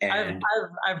 And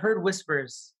I've heard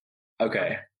whispers.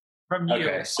 Okay. From you.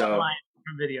 Okay. So online,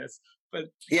 from videos. But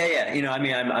yeah.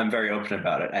 I'm very open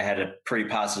about it. I had a pretty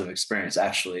positive experience,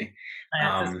 actually.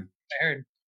 I heard.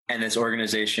 And this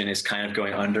organization is kind of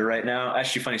going under right now.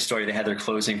 Actually, funny story. They had their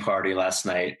closing party last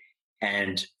night,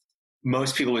 and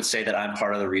most people would say that I'm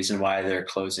part of the reason why they're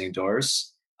closing doors.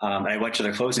 And I went to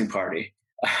their closing party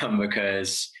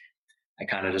because I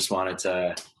kind of just wanted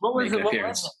to make an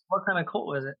appearance. What kind of cult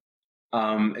was it?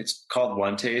 It's called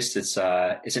One Taste. It's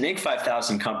an Inc.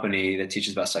 5000 company that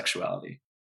teaches about sexuality.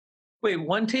 Wait,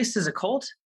 One Taste is a cult?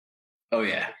 Oh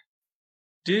yeah.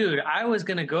 Dude, I was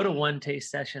going to go to One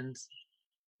Taste sessions.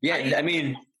 Yeah.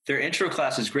 Their intro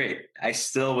class is great. I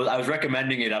was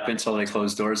recommending it up until they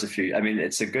closed doors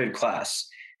it's a good class.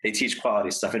 They teach quality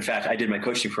stuff. In fact, I did my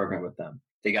coaching program with them.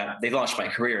 They launched my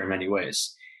career in many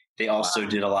ways. They also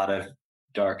did a lot of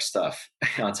dark stuff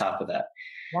on top of that.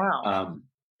 Wow.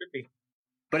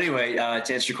 But anyway, to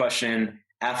answer your question,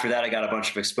 after that, I got a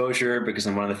bunch of exposure because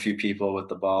I'm one of the few people with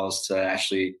the balls to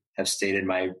actually have stated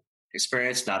my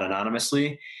experience, not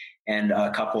anonymously. And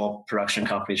a couple production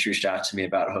companies reached out to me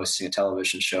about hosting a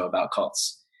television show about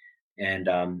cults. And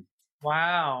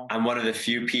wow, I'm one of the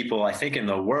few people, I think, in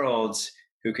the world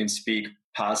who can speak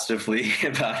positively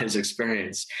about his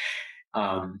experience.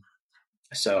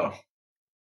 So,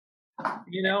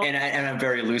 you know, and I'm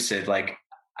very lucid. Like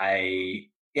I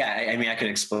mean, I could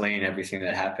explain everything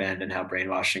that happened and how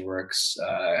brainwashing works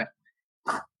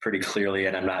pretty clearly,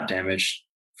 and I'm not damaged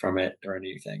from it or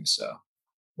anything. So,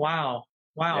 wow,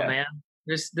 Yeah. man,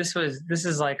 this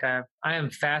is like I am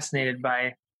fascinated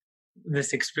by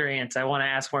this experience. I want to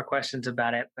ask more questions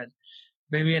about it, but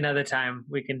maybe another time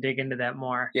we can dig into that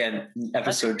more. Yeah,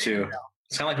 episode 2.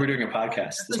 It's kind of like we're doing a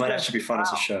podcast. This might actually be fun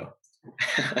as a show.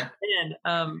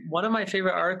 And one of my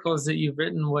favorite articles that you've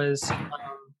written was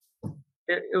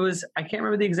it was, I can't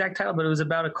remember the exact title, but it was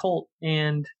about a cult,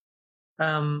 and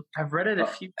I've read it a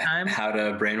few times. How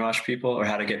to brainwash people, or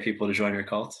how to get people to join your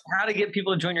cult. How to get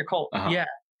people to join your cult. Yeah,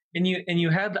 and you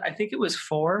had, I think it was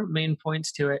 4 main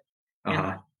points to it.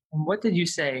 And what did you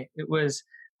say? It was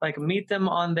like meet them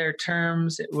on their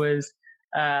terms. It was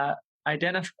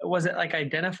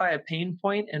identify a pain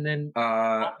point, and then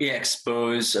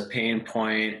expose a pain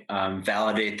point,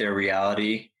 validate their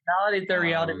reality. Validate their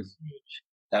reality was huge.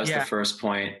 That was the first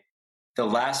point. The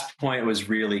last point was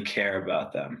really care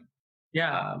about them.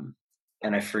 Yeah.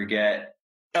 And I forget.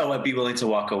 Be willing to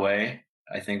walk away,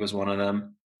 I think, was one of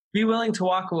them. Be willing to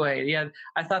walk away. Yeah,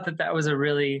 I thought that was a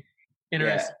really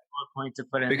interesting point to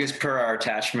put in. Because per our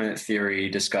attachment theory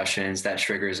discussions, that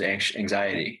triggers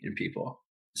anxiety in people.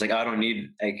 It's like, I don't need,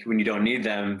 like, when you don't need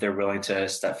them, they're willing to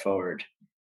step forward.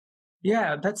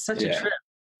 Yeah, that's such a trip.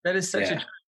 That is such a trip.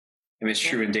 I mean, it's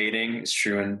true in dating, it's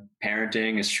true in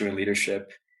parenting, it's true in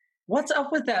leadership. What's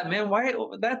up with that, man? Why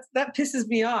that pisses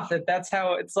me off that's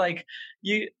how it's like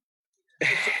you.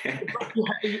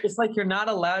 It's like you're not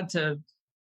allowed to.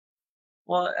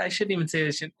 Well, I shouldn't even say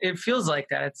this. It feels like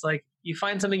that. It's like you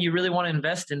find something you really want to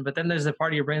invest in, but then there's a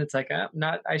part of your brain that's like,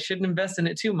 I shouldn't invest in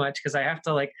it too much because I have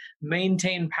to like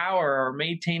maintain power or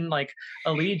maintain like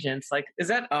allegiance. Like, is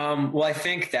that? Well, I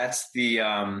think that's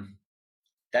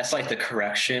that's like the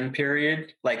correction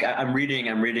period. Like I'm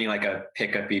reading like a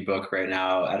pickup ebook right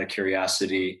now out of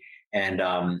curiosity, and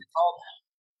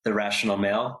The Rational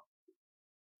Male.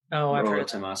 Oh, I've heard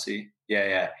Tomasi.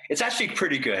 Yeah. It's actually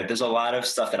pretty good. There's a lot of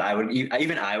stuff that I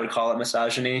would call it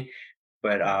misogyny,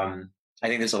 but I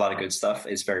think there's a lot of good stuff.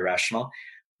 It's very rational.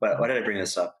 But why did I bring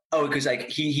this up? Oh, because like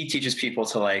he teaches people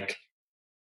to like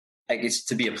it's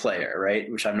to be a player, right?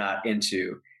 Which I'm not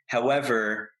into.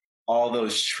 However, all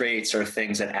those traits are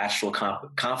things that actual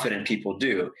confident people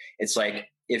do. It's like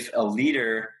if a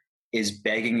leader is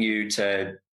begging you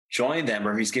to join them,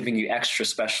 or he's giving you extra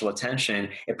special attention,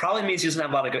 it probably means he doesn't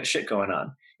have a lot of good shit going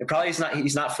on. It probably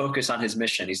he's not focused on his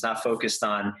mission. He's not focused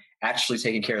on actually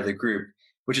taking care of the group,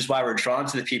 which is why we're drawn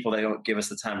to the people that don't give us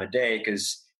the time of day,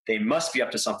 because they must be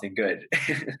up to something good.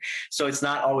 So it's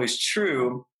not always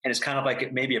true. And it's kind of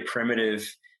like maybe a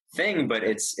primitive thing, but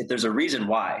there's a reason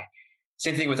why.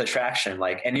 Same thing with attraction.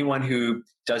 Like anyone who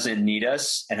doesn't need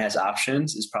us and has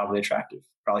options is probably attractive,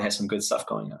 probably has some good stuff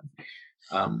going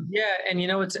on. Yeah. And you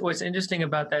know, what's interesting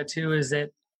about that too, is that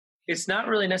it's not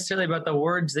really necessarily about the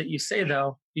words that you say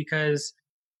though, because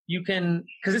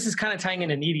this is kind of tying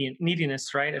into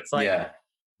neediness, right? It's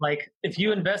like if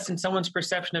you invest in someone's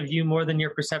perception of you more than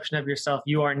your perception of yourself,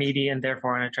 you are needy and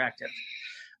therefore unattractive.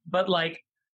 But like,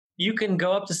 you can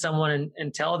go up to someone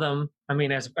and tell them, I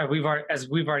mean, as we've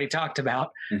already talked about,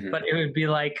 but it would be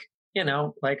like, you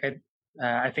know, like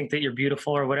I think that you're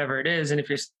beautiful or whatever it is. And if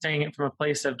you're saying it from a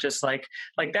place of just like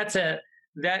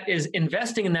that is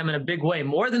investing in them in a big way,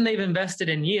 more than they've invested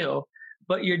in you,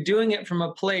 but you're doing it from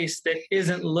a place that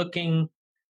isn't looking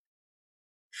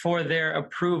for their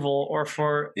approval or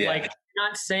for like,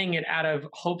 not saying it out of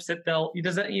hopes that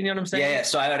you know what I'm saying? Yeah.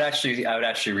 So I would actually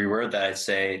reword that. I'd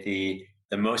say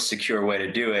the most secure way to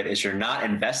do it is you're not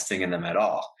investing in them at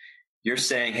all. You're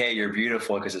saying, hey, you're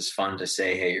beautiful, because it's fun to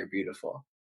say, hey, you're beautiful.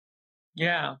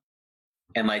 Yeah.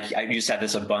 And like, you just have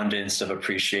this abundance of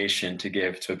appreciation to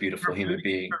give to a beautiful human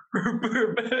being.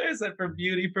 Is that for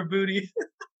beauty, for booty?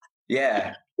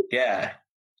 Yeah.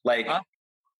 Like,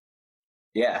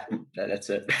 that's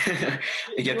it.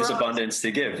 You get this abundance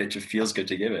to give. It just feels good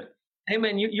to give it. Hey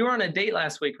man, you were on a date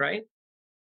last week, right?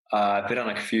 I've been on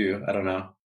a few. I don't know.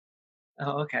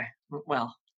 Oh, okay.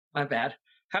 Well, my bad.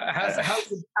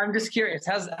 I'm just curious.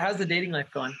 How's the dating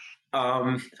life going?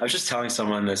 I was just telling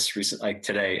someone this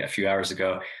today, a few hours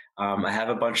ago. I have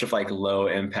a bunch of like low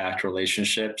impact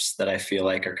relationships that I feel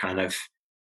like are kind of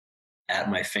at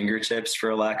my fingertips, for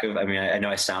a lack of, I mean, I know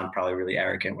I sound probably really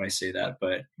arrogant when I say that,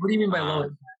 but What do you mean by low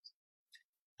impact?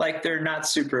 Like they're not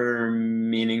super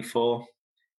meaningful.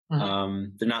 They're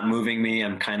not moving me.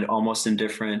 I'm kind of almost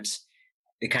indifferent.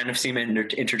 They kind of seem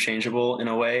interchangeable in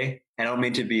a way. I don't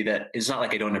mean to be that. It's not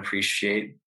like I don't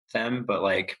appreciate them, but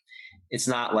like, it's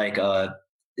not like, I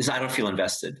don't feel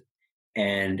invested,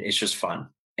 and it's just fun.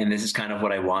 And this is kind of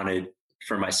what I wanted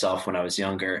for myself when I was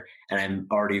younger. And I'm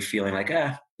already feeling like,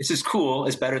 this is cool.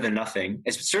 It's better than nothing.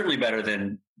 It's certainly better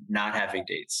than not having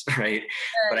dates. Right.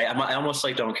 But I almost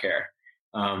like don't care.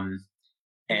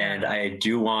 And I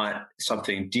do want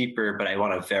something deeper, but I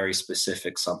want a very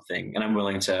specific something, and I'm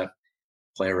willing to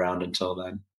play around until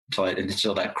then,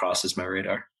 until that crosses my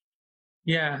radar.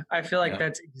 Yeah. I feel like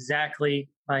that's exactly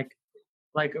like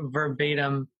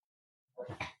verbatim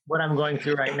what I'm going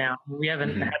through right now. We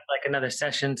haven't had like another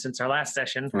session since our last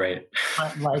session. Right.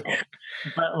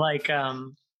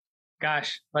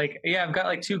 Gosh, like, yeah, I've got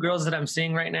like 2 girls that I'm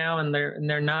seeing right now, and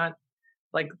they're not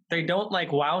like, they don't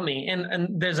like wow me.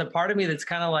 And there's a part of me that's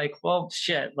kind of like, well,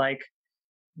 shit, like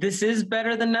this is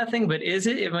better than nothing, but is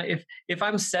it? If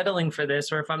I'm settling for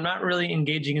this, or if I'm not really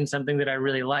engaging in something that I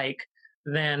really like,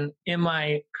 then am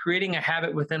I creating a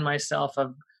habit within myself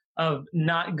of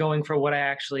not going for what I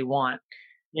actually want?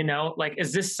 You know, like,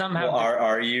 is this somehow? Well,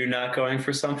 are you not going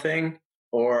for something,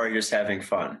 or are you just having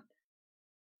fun?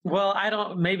 Well, I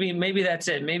don't. Maybe that's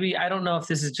it. Maybe I don't know if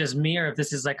this is just me, or if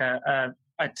this is like a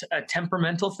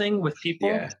temperamental thing with people.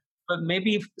 Yeah. But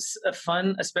maybe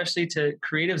fun, especially to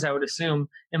creatives, I would assume,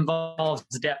 involves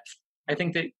depth. I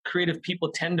think that creative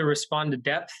people tend to respond to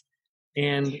depth.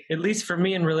 And at least for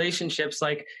me in relationships,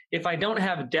 like if I don't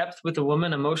have depth with a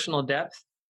woman, emotional depth,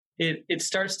 it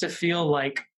starts to feel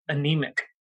like anemic,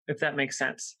 if that makes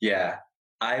sense. Yeah.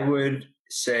 I would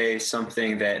say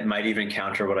something that might even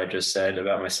counter what I just said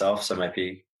about myself. So it might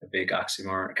be a big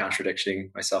oxymoron,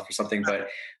 contradicting myself or something. But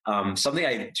something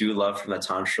I do love from the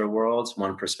Tantra world,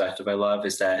 one perspective I love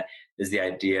is the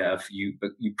idea of you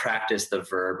practice the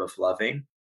verb of loving.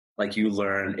 Like you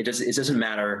learn, it doesn't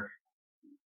matter.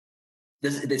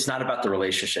 It's not about the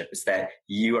relationship. It's that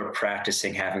you are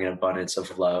practicing having an abundance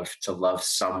of love to love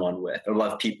someone with, or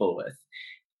love people with.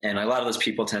 And a lot of those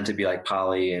people tend to be like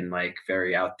poly and like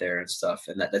very out there and stuff.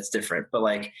 And that's different. But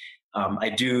like, I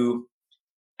do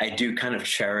kind of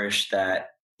cherish that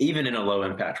even in a low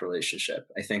impact relationship.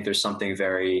 I think there's something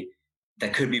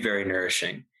that could be very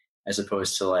nourishing, as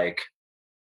opposed to like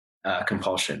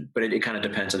compulsion, but it kind of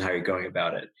depends on how you're going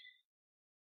about it.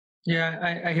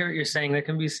 Yeah, I hear what you're saying. There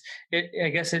can be, I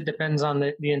guess it depends on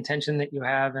the intention that you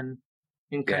have, and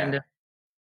kind of.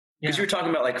 Because you were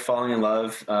talking about like falling in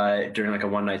love during like a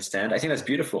one night stand. I think that's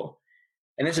beautiful,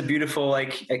 and it's a beautiful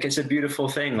it's a beautiful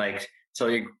thing. Like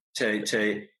to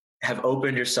have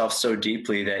opened yourself so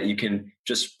deeply that you can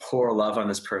just pour love on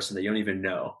this person that you don't even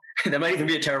know. That might even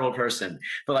be a terrible person,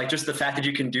 but like just the fact that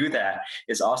you can do that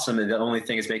is awesome. And the only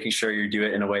thing is making sure you do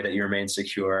it in a way that you remain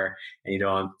secure and you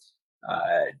don't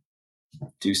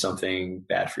do something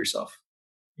bad for yourself.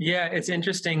 Yeah, it's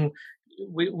interesting.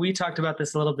 We talked about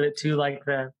this a little bit too, like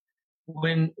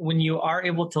when you are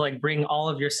able to like bring all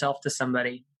of yourself to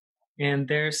somebody and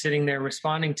they're sitting there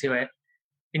responding to it,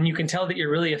 and you can tell that you're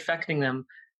really affecting them.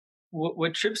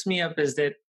 What trips me up is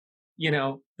that, you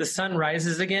know, the sun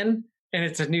rises again and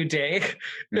it's a new day.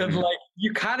 Mm-hmm. And like,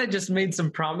 you kind of just made some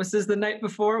promises the night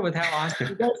before with how awesome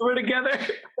you guys were together.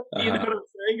 You know what I'm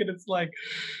saying? And it's like,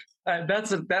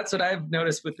 that's what I've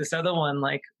noticed with this other one.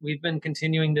 Like, we've been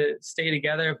continuing to stay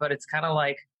together, but it's kind of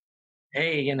like,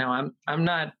 hey, you know, I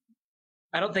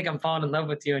don't think I'm falling in love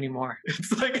with you anymore.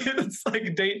 It's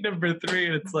like date number 3,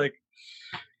 and it's like,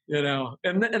 you know,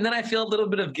 and then I feel a little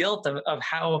bit of guilt of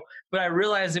how, but I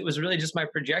realized it was really just my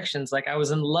projections. Like, I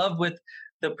was in love with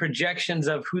the projections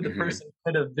of who the person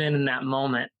could have been in that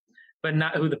moment, but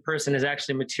not who the person is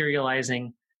actually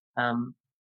materializing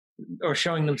or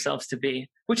showing themselves to be,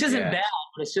 which isn't bad,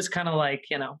 but it's just kind of like,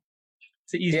 you know,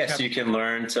 it's an easy. So you can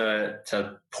learn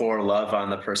to pour love on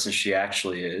the person she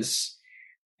actually is.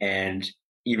 And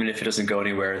even if it doesn't go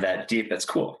anywhere that deep, that's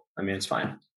cool. I mean, it's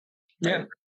fine. Yeah, right?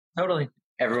 Totally.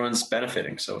 Everyone's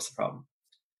benefiting. So what's the problem?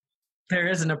 There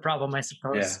isn't a problem, I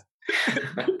suppose.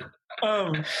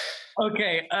 Yeah.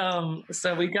 Okay.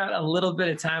 So we got a little bit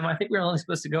of time. I think we were only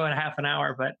supposed to go in half an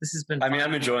hour, but this has been fun. I mean,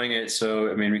 I'm enjoying it.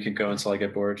 So, I mean, we can go until I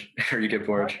get bored or you get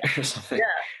bored or something. Yeah.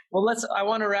 Well, I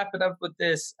want to wrap it up with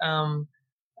this. Do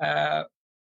I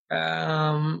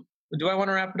want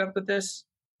to wrap it up with this?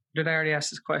 Did I already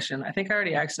ask this question? I think I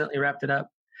already accidentally wrapped it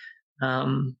up.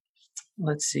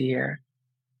 Let's see here.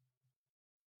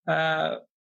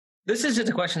 This is just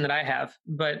a question that I have,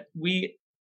 but we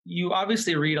you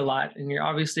obviously read a lot and you're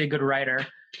obviously a good writer.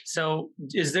 So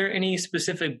is there any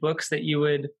specific books that you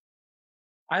would,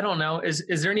 I don't know, is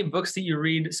there any books that you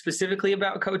read specifically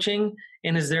about coaching?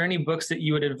 And is there any books that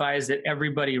you would advise that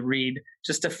everybody read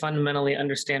just to fundamentally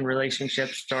understand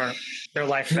relationships or their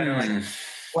life better?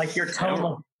 Like your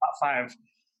total top 5.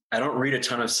 I don't read a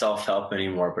ton of self-help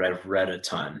anymore, but I've read a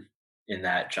ton in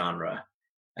that genre.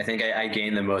 I think I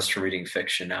gain the most from reading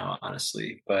fiction now,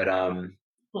 honestly. But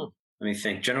let me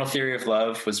think. General Theory of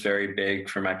Love was very big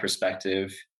from my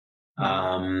perspective.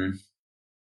 I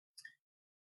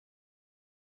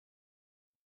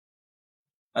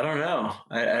don't know.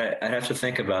 I'd have to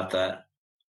think about that.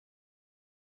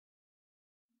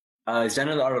 Zen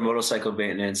of the Art of Motorcycle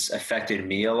Maintenance affected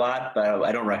me a lot, but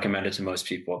I don't recommend it to most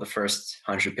people. The first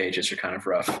 100 pages are kind of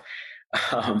rough.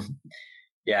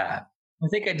 Yeah. I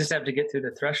think I just have to get through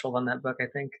the threshold on that book, I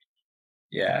think.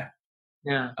 Yeah.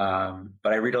 Yeah.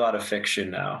 But I read a lot of fiction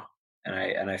now,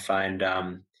 and I find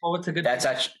well, what's a good? That's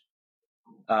actually.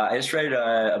 I just read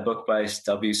a book by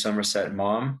W. Somerset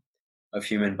Maugham of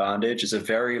Human Bondage. It's a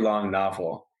very long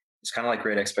novel. It's kind of like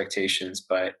Great Expectations,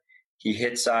 but he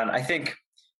hits on, I think,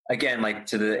 again, like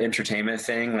to the entertainment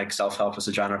thing, like self-help is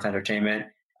a genre of entertainment.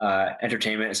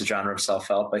 Entertainment is a genre of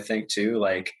self-help, I think, too.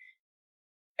 Like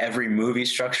every movie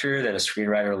structure that a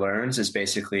screenwriter learns is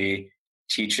basically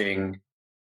teaching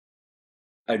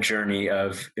a journey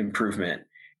of improvement.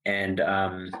 And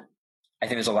I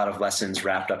think there's a lot of lessons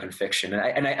wrapped up in fiction.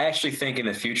 And I actually think in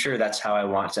the future, that's how I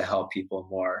want to help people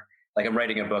more. Like I'm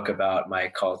writing a book about my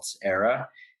cult era,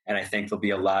 and I think there'll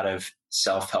be a lot of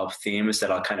self-help themes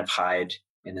that I'll kind of hide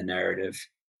in the narrative.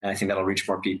 And I think that'll reach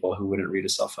more people who wouldn't read a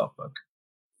self-help book.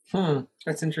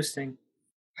 That's interesting.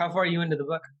 How far are you into the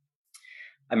book?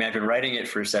 I mean, I've been writing it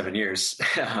for 7 years,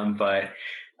 but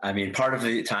I mean, part of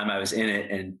the time I was in it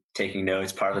and taking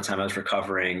notes, part of the time I was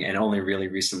recovering, and only really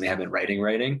recently have been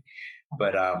writing.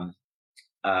 But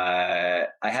I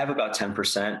have about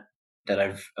 10%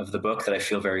 of the book that I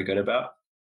feel very good about.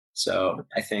 So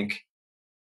I think,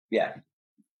 yeah,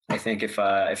 I think if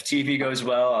TV goes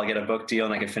well, I'll get a book deal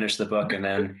and I can finish the book, and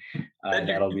then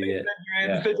that'll be it.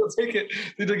 Then you'll take it.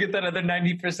 Then you'll get that other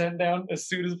 90% down as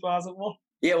soon as possible.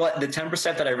 Yeah, well, the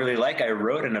 10% that I really like, I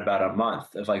wrote in about a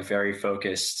month of like very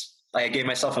focused. Like I gave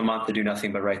myself a month to do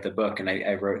nothing but write the book, and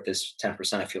I wrote this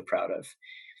 10% I feel proud of.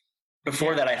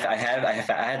 Before that, I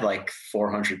had like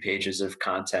 400 pages of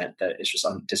content that is just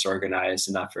disorganized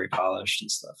and not very polished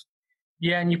and stuff.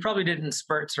 Yeah, and you probably did it in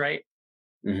spurts, right?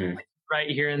 Mm-hmm.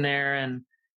 Right here and there, and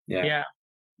yeah.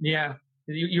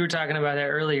 You were talking about that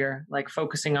earlier, like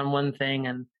focusing on one thing,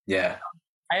 and yeah.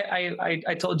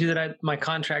 I told you that my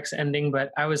contract's ending,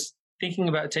 but I was thinking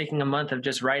about taking a month of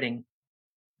just writing,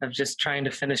 of just trying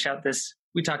to finish out this.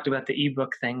 We talked about the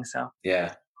ebook thing, so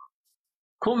yeah,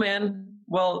 cool, man.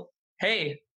 Well,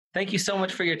 hey, thank you so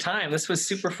much for your time. This was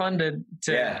super fun to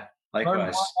likewise.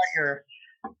 Learn more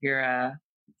about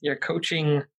your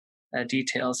coaching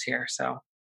details here. So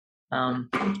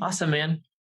awesome, man.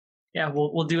 Yeah,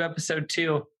 we'll do episode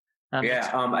 2.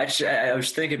 Actually, I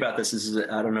was thinking about this.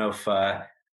 I don't know if I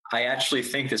actually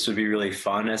think this would be really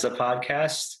fun as a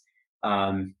podcast,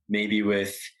 maybe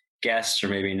with guests or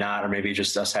maybe not, or maybe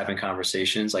just us having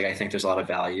conversations. Like I think there's a lot of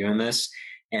value in this,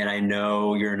 and I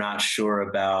know you're not sure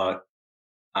about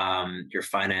your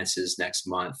finances next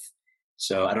month.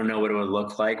 So I don't know what it would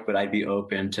look like, but I'd be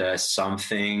open to some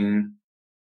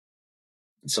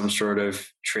sort of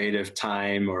trade of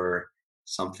time or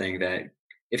something that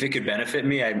if it could benefit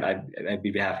me, I'd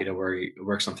be happy to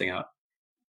work something out.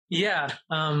 Yeah.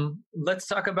 Let's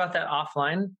talk about that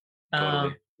offline.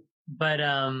 Totally. But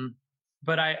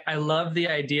I love the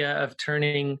idea of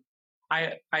turning,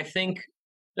 I think,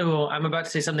 I'm about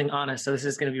to say something honest, so this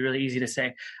is going to be really easy to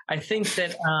say. I think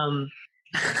that,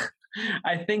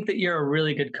 I think that you're a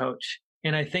really good coach.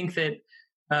 And I think that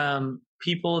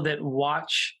people that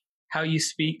watch how you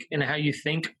speak and how you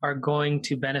think are going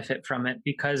to benefit from it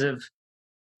because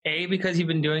you've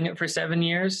been doing it for 7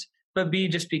 years, but B,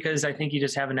 just because I think you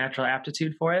just have a natural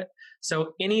aptitude for it.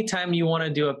 So anytime you want to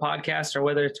do a podcast, or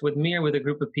whether it's with me or with a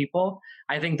group of people,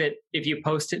 I think that if you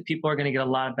post it, people are going to get a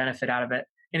lot of benefit out of it.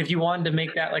 And if you wanted to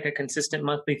make that like a consistent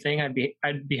monthly thing, I'd be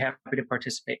happy to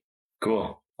participate.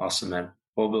 Cool. Awesome, man.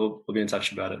 We'll be in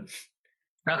touch about it.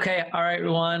 Okay. All right,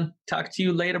 Ruwan. Talk to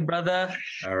you later, brother.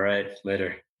 All right.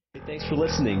 Later. Thanks for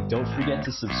listening. Don't forget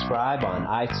to subscribe on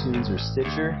iTunes or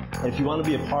Stitcher. And if you want to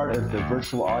be a part of the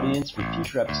virtual audience for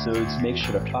future episodes, make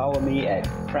sure to follow me at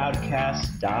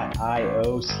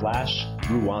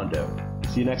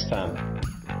crowdcast.io/Ruwando. See you next time.